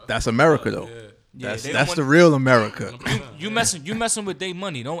 Crazy, bro. That's America, though. Yeah, they don't That's want- the real America. You messing with their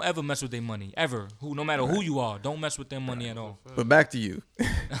money. Don't ever mess with their money. Ever. No matter who you are, don't mess with their money at all. But back to you.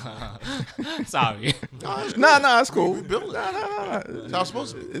 Sorry. Nah, that's cool. We built it. That's how it's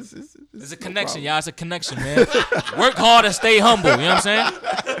supposed to be. It's a connection, y'all. It's a connection, man. Work hard and stay humble. You know what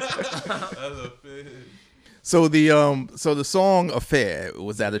I'm saying? So the song "Affair"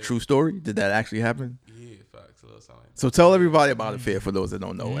 was that a true story? Did that actually happen? Yeah, facts. A little something. So tell everybody about Affair for those that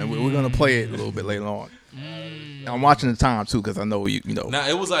don't know, and we're gonna play it a little bit later on. I'm watching the time too because I know you know. Now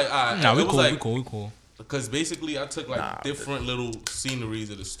it was like, Nah, we it was cool. like, We cool. We cool. because basically I took like different little sceneries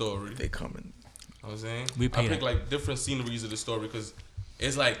of the story. They coming. You know what I'm saying? We I pay picked that. like different sceneries of the story because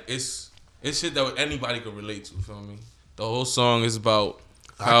it's like it's shit that anybody could relate to. Feel me? The whole song is about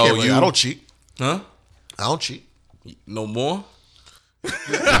how I don't cheat. huh? I don't cheat. No more. You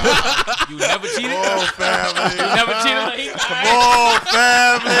never cheated? Oh, family. You never cheated? Come on,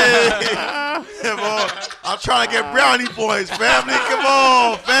 family. Come on. I'm trying to get brownie points, family. Come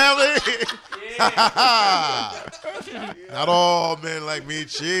on, family. Not all men like me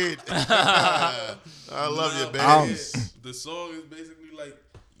cheat. I love you, baby. The song is basically like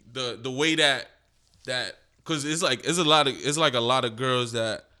the way that because it's like a lot of girls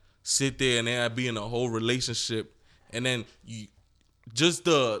that sit there and they be in a whole relationship and then you just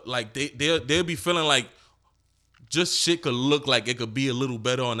they'll be feeling like just shit could look like it could be a little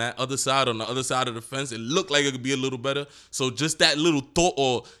better on the other side of the fence. It looked like it could be a little better. So just that little thought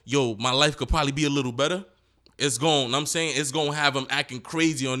or my life could probably be a little better. It's gonna have them acting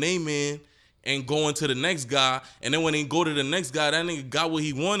crazy on they man and going to the next guy. And then when they go to the next guy, that nigga got what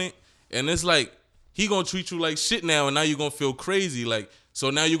he wanted. And it's like, he gonna treat you like shit now, and now you're gonna feel crazy. Like, so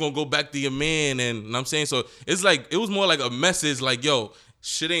now you're gonna go back to your man, and you know what I'm saying? So it's like, it was more like a message, like, yo,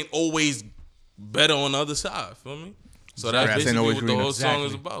 shit ain't always better on the other side, feel me? So that's Grass ain't basically always what the greener. whole song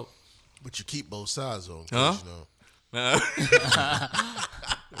is about. But you keep both sides on. Huh? You know. Nah.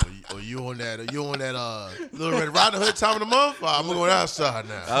 Or you on that Little Red Riding Hood time of the month? I'm gonna go outside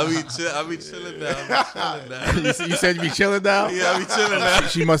now. I be chilling now. You said you be chilling now. Yeah, I be chilling now.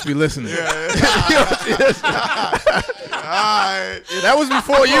 She must be listening. Alright. That was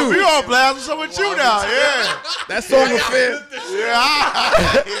before We you. all blast with some with you now, yeah. That song "Affair."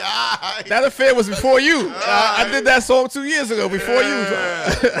 Yeah. That "Affair" was before you. I did that song 2 years ago before you.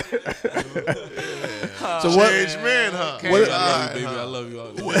 So what? Change man, huh? What- I love you,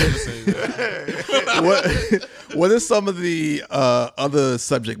 baby. What are some of the other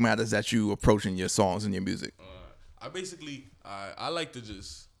subject matters that you approach in your songs and your music? I basically, I like to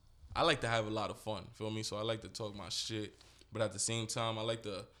have a lot of fun, feel me? So I like to talk my shit, but at the same time, I like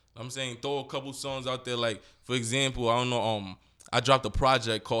to, throw a couple songs out there. Like, for example, I don't know, I dropped a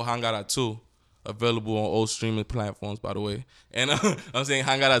project called Hangara 2, available on all streaming platforms, by the way. And I'm saying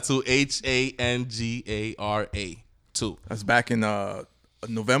Hangara 2, Hangara 2. That's back in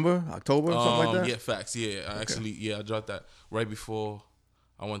November, October, something like that. Yeah, facts. Yeah, I dropped that right before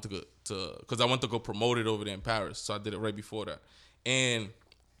I went to go because I went to go promote it over there in Paris. So I did it right before that, and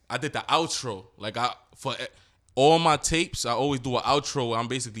I did the outro. Like for all my tapes, I always do an outro where I'm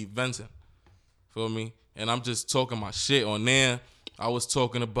basically venting. Feel me? And I'm just talking my shit on there. I was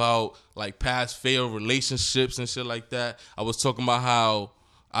talking about like past failed relationships and shit like that. I was talking about how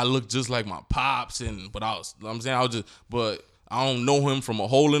I look just like my pops, but I don't know him from a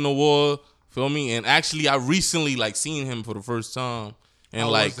hole in the wall. Feel me? And actually, I recently like seen him for the first time, and How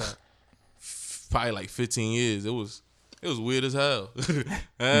like was that? probably like 15 years. It was weird as hell.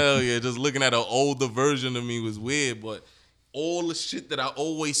 Hell yeah, just looking at an older version of me was weird, but all the shit that I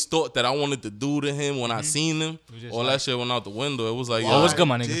always thought that I wanted to do to him when I seen him, all that shit went out the window. It was like, Why yo, what's good,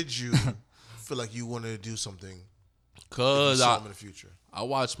 my nigga? did you feel like you wanted to do something cause saw him in the future? I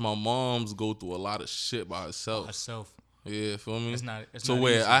watched my moms go through a lot of shit by herself. Myself. Yeah, feel me? It's so not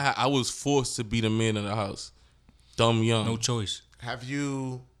where easy. I was forced to be the man in the house, dumb young. No choice. Have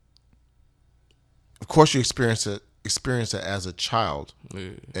you? Of course, you experienced it as a child, Yeah.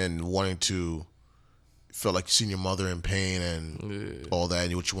 and wanting to feel like you seen your mother in pain and all that,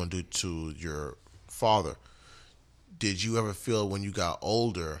 and what you want to do to your father. Did you ever feel when you got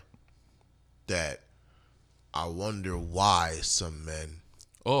older that I wonder why some men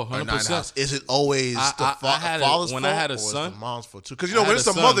Oh, or not in the 100%. house? Is it always the father's when fault I had a or is son, the mom's fault too? Because I when had it's a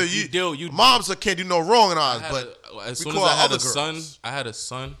a son. mother, You moms can't do no wrong in ours. But as we soon as call I had other a son, girls. I had a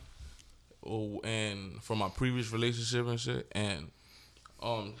son, and from my previous relationship and shit, and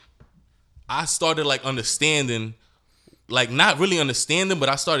I started like understanding, like not really understanding, but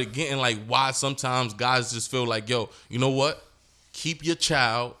I started getting like why sometimes guys just feel like, yo, you know what? Keep your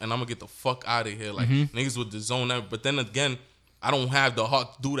child, and I'm gonna get the fuck out of here. Like niggas with the zone out. But then again, I don't have the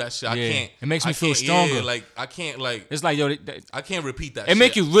heart to do that shit. I Yeah. can't. It makes me I feel can't- stronger. Yeah, like I can't. Like It's like, yo, I can't repeat that. it shit.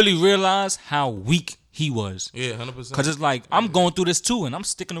 make you really realize how weak he was. Yeah, 100%. Cause it's like I'm going through this too, and I'm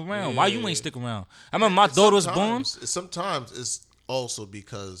sticking around. Why you ain't sticking around? I remember my daughter was born. Sometimes it's also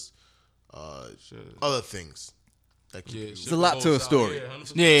because other things. That keep you. It's a lot to a story.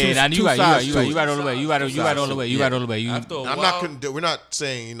 Yeah, nah, two you right sides you to right. it. You right all the way. You right all the way. You right all the way. You After a Now, while, we're not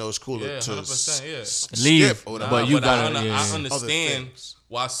saying it's cool Yeah, to 100%, yeah. Leave, skip or whatever. but you but gotta. I Yeah. understand things.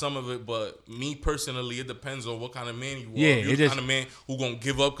 why some of it, but me personally, it depends on what kind of man you are. Yeah, If you're it the just- kind of man who gonna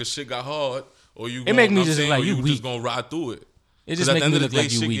give up because shit got hard, or you. It make me know what I'm just saying, like, or you just weak. gonna ride through it. It 'Cause just at make the end me of the look day,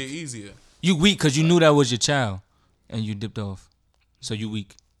 like you shit weak. get easier. You weak because you knew that was your child, and you dipped off. So you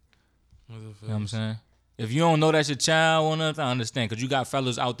weak. You know what I'm saying? If you don't know that's your child or nothing, I understand. Because you got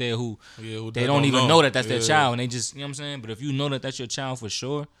fellas out there who they don't even know that that's their child. And they just, you know what I'm saying? But if you know that that's your child for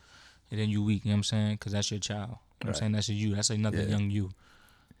sure, then you weak, you know what I'm saying? Because that's your child. You know what I'm saying? That's your you. That's another young you.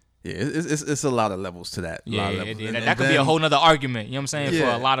 Yeah, it's a lot of levels to that. Yeah, lot of levels. that could be a whole nother argument, you know what I'm saying? For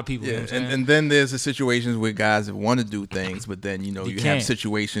a lot of people, you know what I'm saying? And then there's the situations where guys that want to do things, but then you You have can't.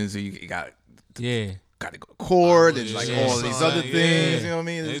 situations where you got Yeah. to go to court and like Yeah, all these son, other yeah. things. You know what I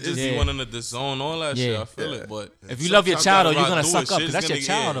mean? They It's just Yeah. be wanting to disown all that shit. Yeah. I feel it, but If you love your child, though, you're Sometimes gonna I suck do up it. because that's your Shit's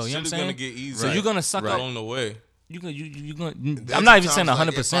child, gonna though. You know what I'm shit's saying? gonna get easier. So you're gonna suck up. along the way. You gonna. There's I'm not even times, saying like,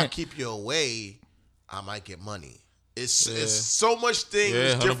 100%. If I keep you away, I might get money. It's so much things,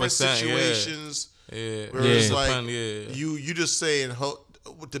 Yeah, different 100%, yeah. situations. Yeah, Where it's Yeah. like yeah. you just saying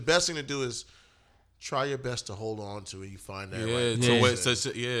the best thing to do is try your best to hold on to it. You find that Yeah, right to Yeah. wait,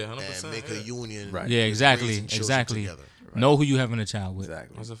 person yeah, 100%. and make a union. Right. Yeah, exactly, raising children exactly. together. Know who you having a child with.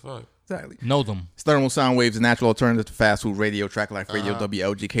 exactly. That's a fact. Exactly. Know them. It's Thermal Sound Waves, a natural alternative to fast food radio, Track Life Radio,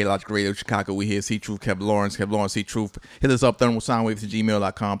 WLGK Logic Radio, Chicago. We here, C-Truth, Kev Lawrence, C-Truth. Hit us up, thermalsoundwaves at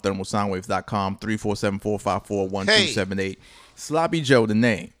gmail.com, thermalsoundwaves.com, 347-454-1278. Sloppy Joe, the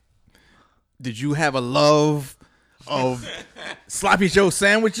name. Did you have a love of Sloppy Joe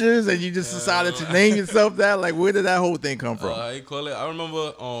sandwiches and you just decided to name yourself that? Like, where did that whole thing come from? I call it. I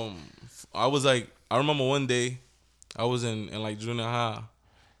remember. I remember one day, I was in like junior high,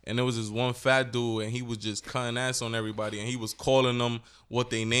 and there was this one fat dude, and he was just cutting ass on everybody, and he was calling them what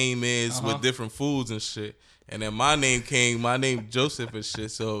their name is with different foods and shit. And then my name Joseph and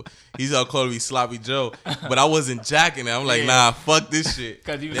shit. So he started calling me Sloppy Joe, but I wasn't jacking it. I'm like, nah, fuck this shit.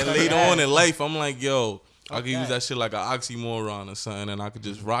 'Cause you was Then cutting later ass. on in life, I'm like, yo, I could use that shit like an oxymoron or something, and I could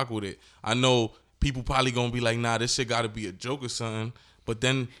just rock with it. I know people probably gonna be like, nah, this shit gotta be a joke or something. But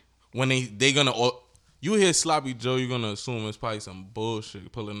then when they gonna, you hear Sloppy Joe, you're gonna assume it's probably some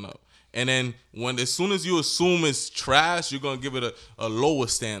bullshit pulling up. And then as soon as you assume it's trash, you're gonna give it a lower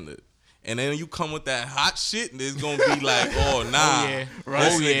standard. And then you come with that hot shit, and it's gonna be like, oh nah, yeah.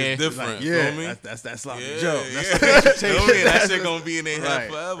 this nigga's yeah. different. Like, you know what I mean? that's that Sloppy Yeah, Joe. yeah. That's You know what I mean? That shit gonna be in their head Right,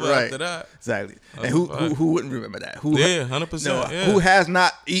 forever right. after that. Exactly. And who wouldn't remember that? Who Yeah, 100%. no, yeah. who has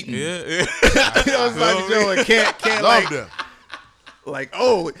not eaten? Yeah, yeah. You know, Sloppy Joe and can't Love like, them. like,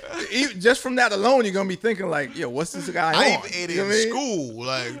 oh, just from that alone, you're gonna be thinking like, yo, what's this guy I on? even ate it You know in what I mean? school.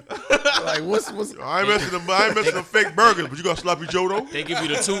 Like Like, what's I ain't messing them fake burgers, but you got Sloppy Joe though. They give you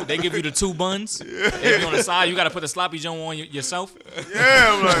the two buns. They be on the side. You got to put the Sloppy Joe on yourself.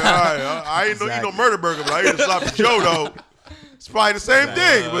 Yeah, I'm like, all right, I ain't know you no murder burger, but I ate a Sloppy Joe though. It's probably the same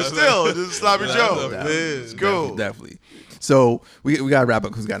thing, but still, it's just Sloppy Joe. It's cool. Definitely. So we gotta wrap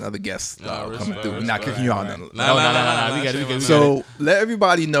up because we got another guest coming respect, through. We're not respect. kicking you out. Right. No. No. We got it. So let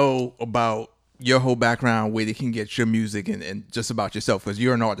everybody know about your whole background, where they can get your music, and just about yourself, because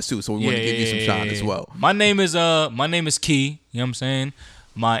you're an artist too. So we want to give you some shine as well. My name is Key. You know what I'm saying?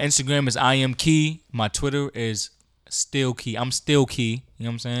 My Instagram is I am Key. My Twitter is still Key. I'm still Key. You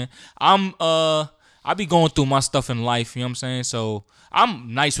know what I'm saying? I be going through my stuff in life. You know what I'm saying? So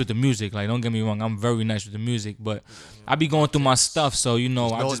I'm nice with the music. Like, don't get me wrong, I'm very nice with the music, but I be going through my stuff. So I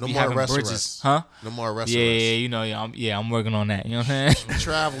just be having bridges, huh? No more arrests. Yeah, I'm working on that. You know what I'm saying?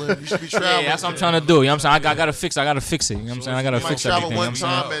 Traveling. You should be traveling. Yeah, that's what I'm trying to do. You know what I'm saying? I gotta fix it. You know what I'm saying? I gotta You might fix travel everything. one you know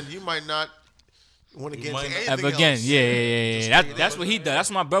what I'm saying? time and you might not want to get into might not anything Ever else. again, yeah. That's what he does. That's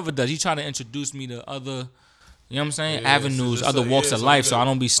what my brother does. He try to introduce me to other, you know what I'm saying, avenues, other walks of life, so I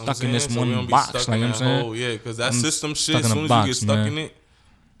don't be stuck in this one box. Like, you know what I'm saying? Yeah, because that I'm system shit, stuck as in a soon as box, you get stuck man. in it,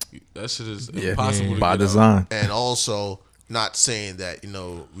 That shit is impossible to by get design. out. And also, not saying that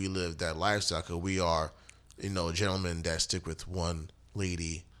we live that lifestyle, because we are, gentlemen that stick with one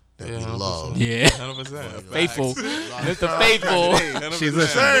lady that we 100%. love. Yeah. 100%. Faithful. Mr. Faithful. She's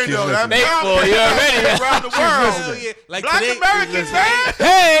listening. Hey, She's yo, listening. that Faithful. You already. around the world. Hell yeah. Like Black today, Americans, man.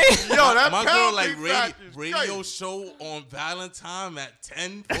 Hey. Yo, that my girl pound like cake factor is radio crazy. show on Valentine at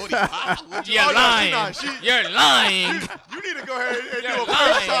 10:45. You're no, lying. she not. You're lying. You need to go ahead and do You're a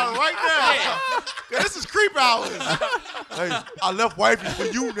lying. FaceTime right now. Yeah, this is creep hours. Hey, I left wifey for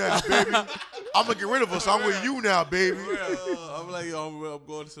you now, baby. I'm gonna get rid of her, so I'm with you now, baby. I'm like, yo, I'm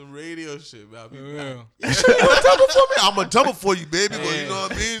going to some radio shit, man. I'll be back. You gonna double for me? I'm gonna double for you, baby. But you know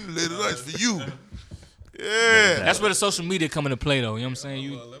what I mean? Little nice for you. Yeah. That's where the social media come into play, though. You know what I'm saying?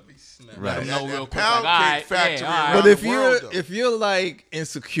 You Let me snap. Right. let them know real quick. Pound Like, cake factory all right. But around if the you're world, though. if you're like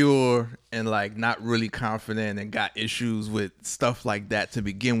insecure and like not really confident and got issues with stuff like that to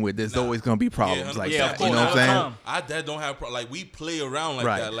begin with, there's always gonna be problems like Yeah, that. of You course, know what I'm saying? overcome. I that don't have like we play around like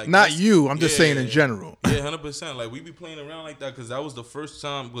Right. that. Like Not that's- you. I'm just saying in yeah. general. Yeah, 100%. Like we be playing around like that because that was the first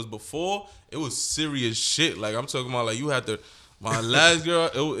time. Because before it was serious shit. Like I'm talking about, like you had to. My last girl,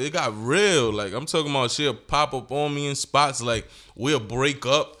 it got real. Like I'm talking about, she'll pop up on me in spots. Like we'll break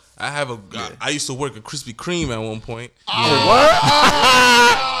up. I used to work at Krispy Kreme at one point.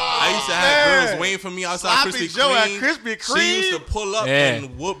 I used to have girls waiting for me outside Sloppy Krispy Joe at Kreme. Krispy She used to Kreme? pull up Yeah.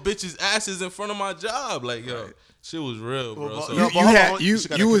 and whoop bitches' asses in front of my job. Like yo, shit was real, bro. Well, So, no, You hold had on, you still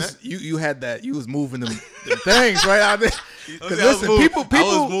gotta you was connect. you had that you was moving them things right out there. Because I was listen, moving- people I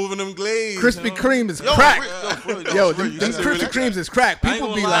was moving them glazed. Krispy you know? Kreme is Yo, crack. for real, Yo, for real, them you them said Krispy that? Kremes is crack. I ain't People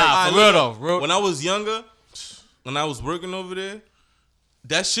gonna be lie, like, for real though, real. When I was younger, when I was working over there,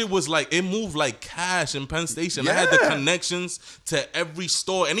 that shit was like, it moved like cash in Penn Station. I had the Yeah. connections to every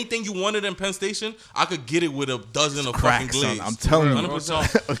store. Anything you wanted in Penn Station, I could get it with a dozen of crack, fucking son. glaze. I'm telling you. 100%.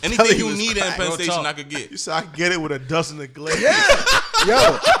 I'm Anything telling you it's need in crack. Penn Real Station, talk. I could get. You said I can get it with a dozen of glaze. Yo,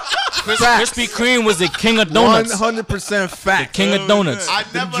 Krispy Kreme was the king of donuts. 100% fact. King of donuts. I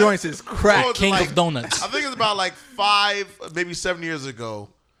Them never. joints is crack. What was it, King like- of donuts. I think it's about like 5, maybe 7 years ago.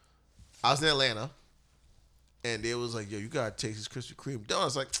 I was in Atlanta, and it was like, "Yo, you gotta taste this Krispy Kreme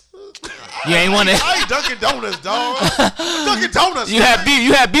donuts." Like, You ain't want it. I ain't Dunkin' Donuts, dog. Dunkin' Donuts. You had beef.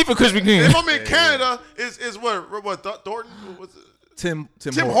 You had beef with Krispy Kreme. If I'm in Canada, is what Thornton? What's it? Tim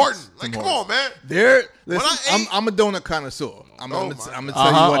Tim Hortons. Horton. Like, Tim come on, man. Listen, I ate- I'm a donut connoisseur. I'm Oh gonna my tell you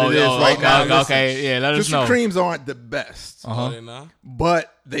Uh-huh. what it is right okay, now. okay, okay. Yeah, let us Krispy know. Kremes aren't the best, Oh, they not?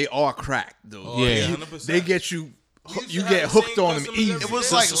 but they are crack, dude. Oh, Yeah. 100%. They get you. used You to get have the hooked same on them customers easy. every It was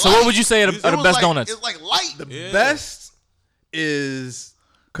day. like So what would you say are light. the It was best like- donuts? It's like light. The Yeah. best is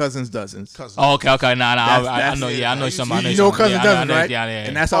Cousins Dozens. Oh, okay, okay. Nah, That's- I that's know. it. Yeah, I know You something. I know You know something. Cousins Yeah, I Dozens, know- right? Yeah, yeah.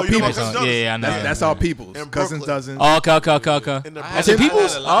 And that's Oh, our you know people's. Cousins Yeah, Dozens? yeah, I know. That's our people's. In Cousins Brooklyn. Dozens. Oh, okay, okay, okay, okay. In the I That's in had- I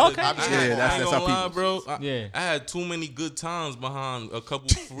people's? had a lot Oh, of- okay. I Yeah, ain't that's gonna our lie, people's. bro. Yeah. I had too many good times behind a couple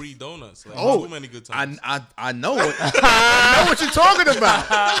free donuts. Like, Oh, too many good times. I know it. I know what you're talking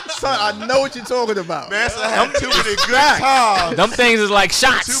about, son. I know what you're talking about. Man, so I had too many good times. Them things is like Too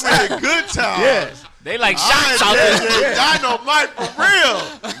shots. many good times. Yeah, They like shots out Yeah, there. yeah, dynamite for real.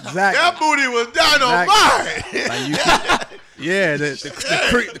 exactly. That booty was dynamite. Like yeah,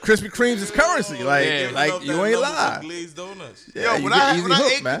 the Krispy Kremes is currency. Like, Yeah. like you ain't lying. Glazed donuts. Yeah, Yo, you when get I easy when I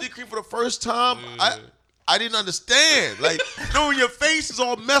hook, ate man. Krispy Kreme for the first time, I didn't understand. Like, you know, when your face is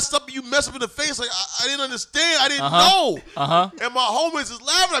all messed up, you mess up in the face. Like, I didn't understand. I didn't know. And my homies is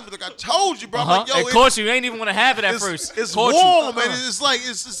laughing at me. Like, I told you, bro. I'm like, yo, Of course, you ain't even want to have it at first. it's Caught warm, you. man. It's like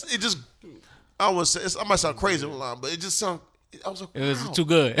it just. I was. I might sound crazy, but it just sound. I was like, It was wow. too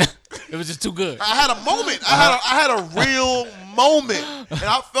good. It was just too good. I had a moment. I had a real moment, and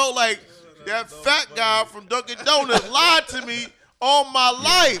I felt like that fat guy from Dunkin' Donuts lied to me all my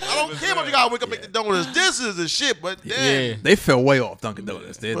life. I don't care about you gotta wake up and make the donuts. This is the shit, but damn. Yeah. They fell way off Dunkin'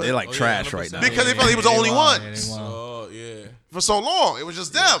 Donuts. They're like Oh, yeah, trash 100%. right now. Because they felt he was the only ones Oh yeah. for so long. It was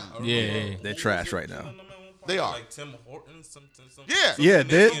just them. Yeah. They're trash right now. They are. Like Tim Hortons, something. Yeah. Yeah,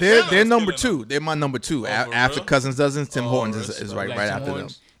 Canadian they're channels number killing 2. They're my number 2. for After real? Cousins Dozens, Tim Hortons really? is right Like right Tim after them.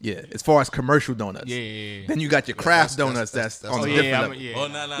 Hortons? Yeah, as far as commercial donuts. Yeah. Then you got your craft that's- donuts that's, that's- on oh, a Yeah, different I'm, level. yeah. Oh,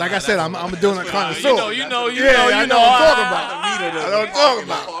 nah, Like I said, I'm a donut connoisseur. You know, you know, I know what I'm talking about. I I know what I'm talking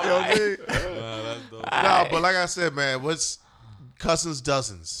about. You know what I mean? That's dope. Nah, but like I said, man, what's Cousins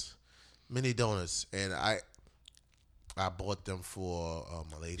Dozens, mini donuts, and I bought them for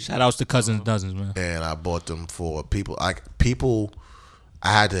my lady, Shout outs to Cousins Dozens, man. and I bought them for people. I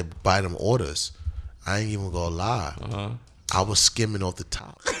had to buy them orders. I ain't even gonna lie. I was skimming off the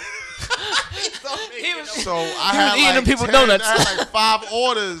top. So I had eating like them people 10 donuts. I had like 5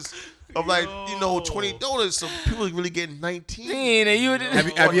 orders, of like 20 donuts. So people are really getting 19.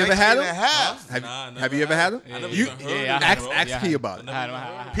 Have you ever had them? Half. Have you ever had them? I never You even heard of it. ask Key about it.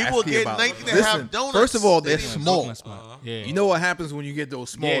 People Ask Key get about 19 it. and a half Listen, donuts. first of all, They they're didn't small. Yeah. You know what happens when you get those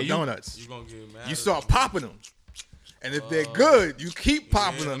small Yeah, you- donuts? You gonna get mad You at start me. popping them. And if they're good, you keep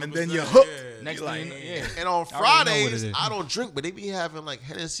popping them, and then you're 100%, hooked. yeah. Next Like, thing, yeah. And on I already know what it Fridays, is. I don't drink, but they be having like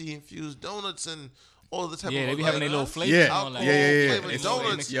Hennessy infused donuts and all the type Yeah, of they be like, having their little flavors. Yeah, and all yeah, that. yeah. flavored It's-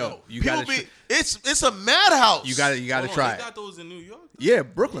 donuts. Yo, you People gotta, be it's a madhouse. you gotta Hold on, try they it. got those in New York? Yeah,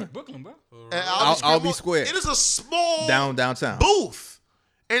 Brooklyn, Brooklyn, bro. And Albee Square. It is a small downtown. booth,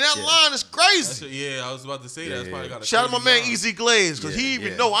 and that line is crazy. Yeah, I was about to say that. That's probably got a Shout out to my crazy man line. Easy Glaze because he Yeah,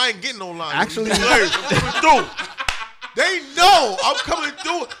 even yeah. know I ain't getting no line. Actually- Easy Glaze, I'm coming through. They know I'm coming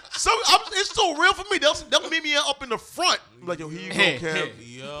through. It's so real for me. They'll meet me up in the front. I'm like, yo, here you go, Kev.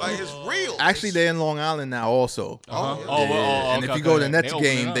 Yo. Like it's real. Actually, they're in Long Island now also. And if you go to the Nets open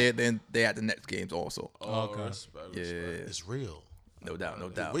game, it up. they at the Nets games also. Okay. Respect. Yeah, It's real. no doubt, no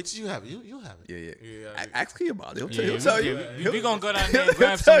doubt. Wait till you have it. You'll have it. Yeah. Ask Key about it. He'll Yeah, tell you. we gonna go down there and He'll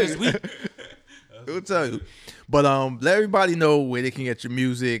grab some tell this you. week. He'll tell you. But let everybody know where they can get your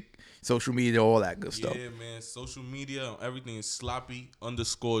music, social media, all that good stuff. Yeah, man. Social media, everything is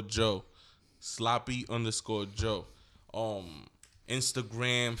sloppy_Joe. Sloppy_Joe.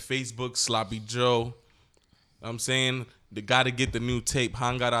 Instagram, Facebook, Sloppy Joe. I'm saying they gotta get the new tape,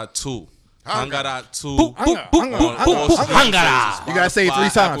 Hangara 2. Hangara 2. Hangara, Hangara. You gotta say it 3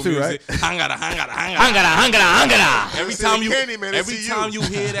 times too, right? Hangara. Hangara. Every see time the you, candy man, every it's time you. you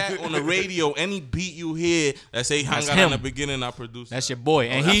hear that on the radio, any beat you hear that say That's Hangara him. in the beginning, I produce. That's that. your boy,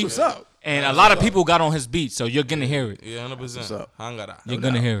 and That's he what's up. and a lot of people got on his beat, so you're gonna hear it. Yeah, 100%. What's up? Hangara. You're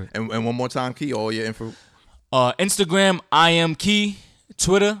gonna hear it. And one more time, Key, all your info. Instagram, I am Key.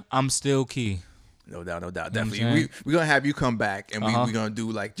 Twitter, I'm still Key. No doubt, no doubt. You know what I'm Definitely. saying? We're gonna have you come back and Uh-huh. we're gonna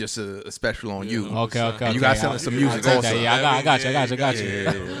do like just a special on you. Okay. And you gotta send us some music also. Yeah, I got you.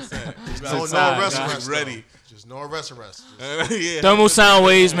 No Side, arrest guys. arrest. Ready. Just no arrest. Yeah. Thermal sound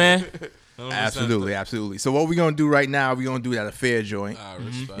waves, man. 100%. Absolutely. So what we're gonna do right now, we're gonna do that a fair joint.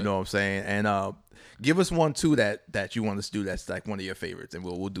 Respect. You know what I'm saying? And give us one too that you want us to do that's like one of your favorites, and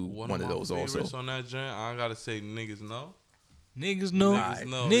we'll do one of my those favorites also. on that joint, I gotta say niggas know. Niggas know. Niggas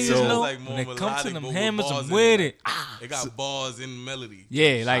know. Niggas So- know. Like more when it comes to melodic, them but with hammers, bars I'm in with it. it. Ah. They got bars in melody.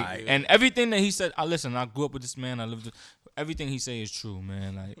 Yeah, like, Right. and everything that he said, I grew up with this man. I lived with, everything he say is true,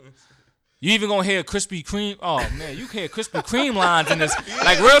 man. Like, you even gonna hear Krispy Kreme. Oh, man, you can hear Krispy Kreme lines in this.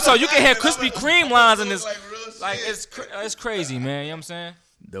 Like, real talk, you can hear Krispy Kreme lines in this. Like, it's crazy, man. You know what I'm saying?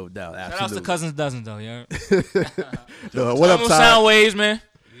 No doubt. Shout out to Absolutely. Cousins Dozen, though, yeah. What up, Thermal Ty? sound waves, man.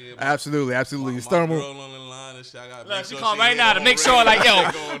 Absolutely. My Thermal. girl on the line and shit, I gotta Look, make she sure called right hear now to on make sure, like, yo,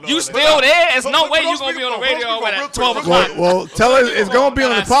 going you on. still there? There's no way you put gonna be on the on speakerphone, radio real at quick, 12 real o'clock. quick. Well, tell her it's gonna be on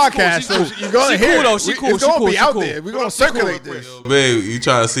the Nah, she's cool, podcast, she's so cool. you're gonna She hear cool, though, it. she cool, It's she gonna cool, be she out cool. there. We're gonna circulate this. Babe, you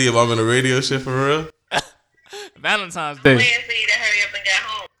trying to see if I'm in a radio shit for real? Valentine's Day. Waiting for you to hurry up and get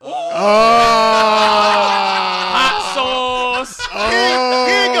home. Hot sauce. He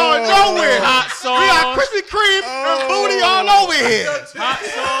ain't going nowhere. Hot We got sauce. Krispy Kreme and booty all over here. Hot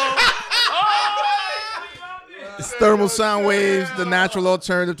sauce. It's Thermal Sound Waves, the natural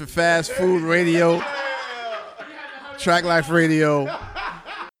alternative to fast food radio. Track Life Radio.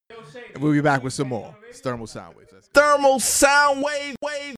 And we'll be back with some more. It's Thermal Sound Waves. Thermal sound wave.